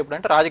చేసిందంతా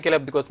ఎప్పుడంటే రాజకీయ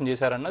లబ్ధి కోసం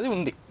చేశారన్నది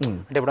ఉంది.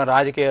 అంటే ఇప్పుడు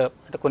రాజకీయ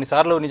అంటే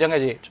కొన్నిసార్లు నిజంగా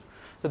చేయొచ్చు.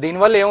 సో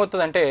దీనివల్ల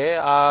ఏమవుతుందంటే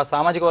ఆ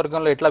సామాజిక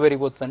వర్గంలో ఎట్లా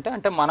పెరిగిపోతుందంటే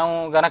అంటే మనం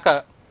గనక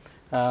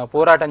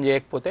పోరాటం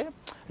చేయకపోతే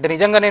అంటే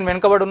నిజంగా నేను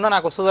వెనుకబడి ఉన్నా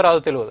నాకు వస్తుందో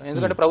రాదో తెలియదు.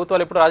 ఎందుకంటే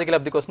ప్రభుత్వాలు ఎప్పుడు రాజకీయ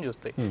లబ్ధి కోసం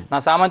చూస్తాయి. నా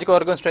సామాజిక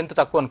వర్గం స్ట్రెంత్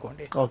తక్కువ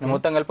అనుకోండి, నేను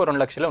మొత్తం కలిపి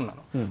 2 లక్షలే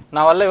ఉన్నాను,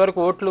 నా వల్ల ఎవరికి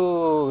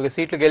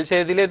సీట్లు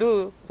గెలిచేది లేదు,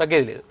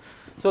 తగ్గేది లేదు.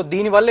 సో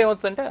దీనివల్ల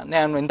ఏమవుతుందంటే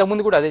నేను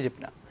ఇంతకుముందు కూడా అదే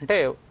చెప్పిన, అంటే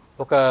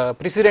ఒక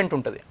ప్రెసిడెంట్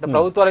ఉంటుంది. అంటే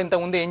ప్రభుత్వాలు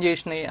ఇంతకుముందు ఏం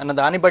చేసినాయి అన్న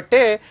దాన్ని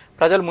బట్టే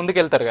ప్రజలు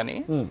ముందుకెళ్తారు. కానీ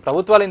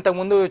ప్రభుత్వాలు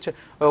ఇంతకుముందు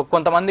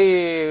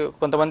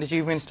కొంతమంది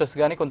చీఫ్ మినిస్టర్స్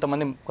కానీ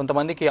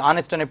కొంతమందికి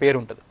ఆనెస్ట్ అనే పేరు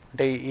ఉంటుంది.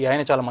 అంటే ఈ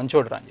ఆయన చాలా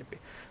మంచోడురా అని చెప్పి.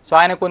 సో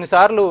ఆయన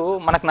కొన్నిసార్లు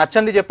మనకు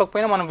నచ్చంది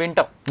చెప్పకపోయినా మనం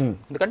వింటాం,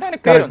 ఎందుకంటే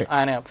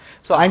ఆయన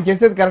సో ఆయన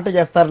చేసేది కరెక్ట్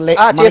చేస్తారులే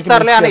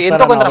అని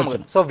ఎంతో కొంత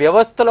నమ్మకం. సో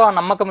వ్యవస్థలో ఆ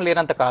నమ్మకం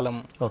లేనంత కాలం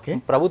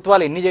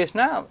ప్రభుత్వాలు ఎన్ని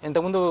చేసినా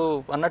ఇంతకుముందు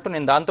అన్నట్టు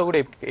నేను దాంతో కూడా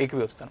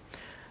ఏకీభవిస్తాను.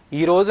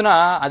 ఈ రోజున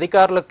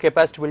అధికారులకు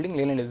కెపాసిటీ బిల్డింగ్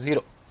లేని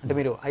జీరో. అంటే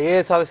మీరు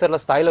ఐఏఎస్ ఆఫీసర్ల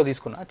స్థాయిలో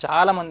తీసుకున్నా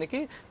చాలా మందికి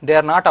they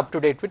are not up to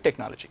date with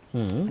technology.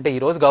 అంటే ఈ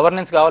రోజు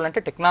గవర్నెన్స్ కావాలంటే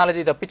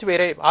టెక్నాలజీ తప్పించి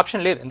వేరే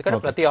ఆప్షన్ లేదు. ఎందుకంటే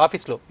ప్రతి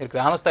ఆఫీస్లో మీరు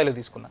గ్రామ స్థాయిలో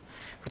తీసుకున్నా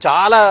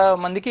చాలా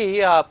మందికి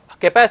ఆ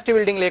కెపాసిటీ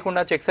బిల్డింగ్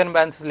లేకుండా, చెక్స్ అండ్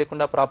బ్యాలెన్సెస్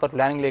లేకుండా, ప్రాపర్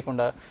ప్లానింగ్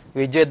లేకుండా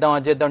ఇది చేద్దాం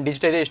అది చేద్దాం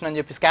డిజిటైజేషన్ అని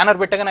చెప్పి స్కానర్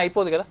పెట్టగానే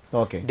అయిపోదు కదా.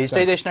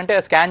 డిజిటైజేషన్ అంటే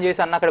స్కాన్ చేసి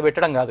అన్న అక్కడ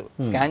పెట్టడం కాదు,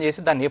 స్కాన్ చేసి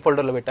దాన్ని ఏ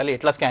ఫోల్డర్లో పెట్టాలి,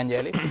 ఎట్లా స్కాన్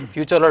చేయాలి,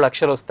 ఫ్యూచర్లో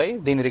లక్షలు వస్తాయి,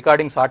 దీని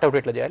రికార్డింగ్ సార్ట్అవుట్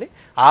ఎట్లా చేయాలి,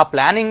 ఆ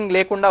ప్లానింగ్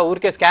లేకుండా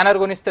ఊరికే స్కానర్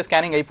కొనిస్తే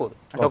స్కానింగ్ అయిపోదు.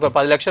 అంటే ఒక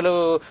 10 లక్షలు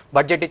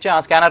బడ్జెట్ ఇచ్చి ఆ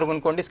స్కానర్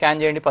కొనుక్కోండి స్కాన్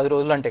చేయండి 10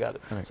 రోజులు అంటే కాదు.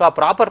 సో ఆ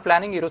ప్రాపర్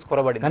ప్లానింగ్ ఈ రోజు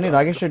కొరబడింది. కానీ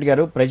రాకేష్ రెడ్డి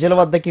గారు, ప్రజల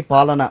వద్దకి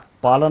పాలన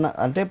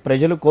అంటే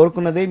ప్రజలు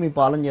కోరుకున్నదే మీ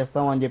పాలన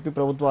చేస్తాం అని చెప్పి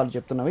ప్రభుత్వాలు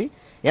చెప్తున్నవి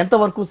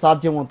ఎంతవరకు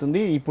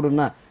సాధ్యమవుతుంది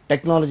ఇప్పుడున్న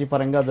టెక్నాలజీ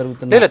పరంగా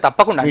జరుగుతుంది?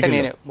 తప్పకుండా. అంటే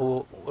నేను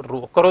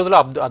ఒక్క రోజులో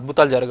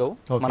అద్భుతాలు జరగవు.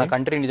 మన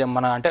కంట్రీ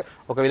మన అంటే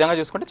ఒక విధంగా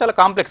చూసుకుంటే చాలా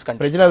కాంప్లెక్స్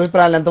కంట్రీ. ప్రజల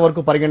అభిప్రాయాలు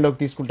ఎంతవరకు పరిగణలోకి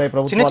తీసుకుంటాయి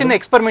ప్రభుత్వం? చిన్న చిన్న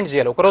ఎక్స్పెరిమెంట్స్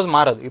చేయాలి, ఒక రోజు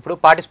మారదు. ఇప్పుడు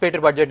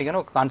పార్టిసిపేటరీ బడ్జెటింగ్ అని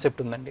ఒక కాన్సెప్ట్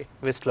ఉందండి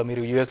వెస్ట్ లో,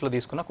 మీరు యూఎస్ లో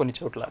తీసుకున్న కొన్ని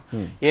చోట్ల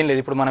ఏం లేదు.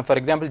 ఇప్పుడు మనం ఫర్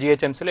ఎగ్జాంపుల్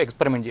జిహెచ్ఎంసీలో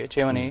ఎక్స్పెరిమెంట్ చేయొచ్చు.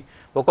 ఏమని,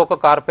 ఒక్కొక్క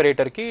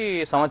కార్పొరేటర్ కి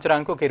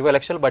సంవత్సరానికి ఒక 20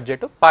 లక్షల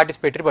బడ్జెట్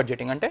పార్టిసిపేటరీ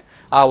బడ్జెటింగ్, అంటే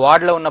ఆ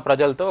వార్డ్ లో ఉన్న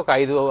ప్రజలతో ఒక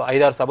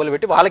 5-6 సభలు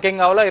పెట్టి వాళ్ళకి ఏం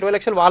కావాలో 20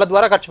 లక్షలు వాళ్ళ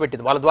ద్వారా ఖర్చు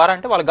పెట్టింది. వాళ్ళ ద్వారా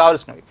అంటే వాళ్ళకి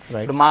కావాల్సినవి.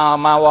 ఇప్పుడు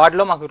మా వార్డ్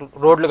లో మాకు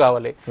రోడ్లు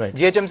కావాలి,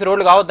 జిహెచ్ఎంసీ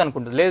రోడ్లు కావద్దు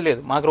అనుకుంటుంది,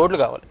 లేదు మాకు రోడ్లు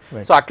కావాలి.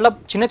 సో అట్లా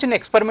చిన్న చిన్న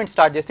ఎక్స్పెరిమెంట్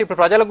స్టార్ట్ చేసి ఇప్పుడు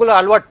ప్రజలకు కూడా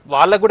అలవాటు,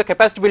 వాళ్ళకు కూడా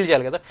కెపాసిటీ బిల్డ్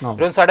చేయాలి కదా.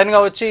 ఇప్పుడు సడన్ గా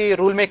వచ్చి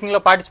రూల్ మేకింగ్ లో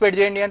పార్టిసిపేట్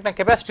చేయండి అంటే నాకు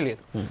కెపాసిటీ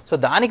లేదు. సో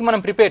దానికి మనం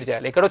ప్రిపేర్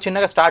చేయాలి, ఎక్కడో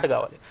చిన్నగా స్టార్ట్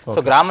కావాలి. సో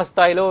గ్రామ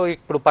స్థాయిలో,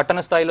 ఇప్పుడు పట్టణ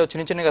స్థాయిలో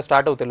చిన్నగా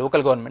స్టార్ట్ అవుతాయి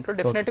లోకల్ గవర్నమెంట్ లో,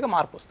 డెఫినెట్ గా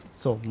మార్పు వస్తుంది.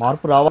 సో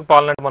మార్పు రావాలి.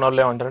 పాలన మన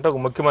వాళ్ళు ఏమంటారంటే, ఒక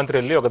ముఖ్యమంత్రి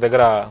వెళ్ళి ఒక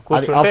దగ్గర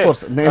కూర్చుంటే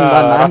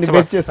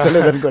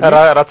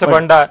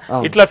రచ్చబండ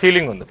ఇట్లా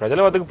ఫీలింగ్ ఉంది.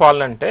 ప్రజల వద్దకు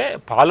పాలన అంటే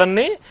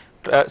పాలనని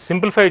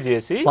సింప్లిఫై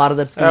చేసి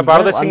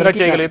పారదర్శకంగా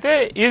చేయగలిగితే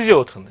ఈజీ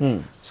అవుతుంది.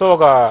 సో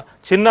ఒక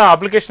చిన్న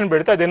అప్లికేషన్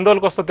పెడితే అది ఎన్ని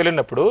రోజులకు వస్తుందో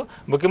తెలియనప్పుడు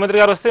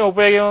ముఖ్యమంత్రి గారు వస్తే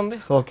ఉపయోగం ఉంది.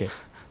 ఓకే,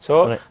 సో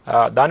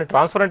దాన్ని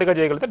ట్రాన్స్పరెంట్ గా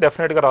చేయగలిగితే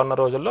డెఫినెట్ గా రానున్న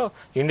రోజుల్లో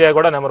ఇండియా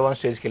కూడా నెంబర్ 1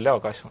 స్టేజ్కి వెళ్ళే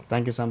అవకాశం ఉంది.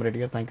 థ్యాంక్ యూ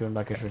సాంబరెడ్డి గారు, థ్యాంక్ యూ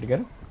రాకేష్ రెడ్డి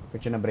గారు.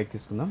 చిన్న బ్రేక్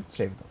తీసుకుందాం,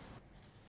 స్టే విత్ us.